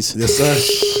Luby's. Yes, sir.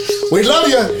 We love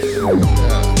you.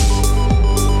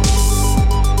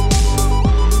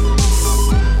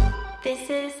 This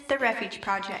is the Refuge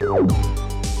Project.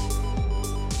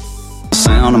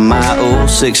 Sound of my old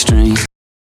 6-string.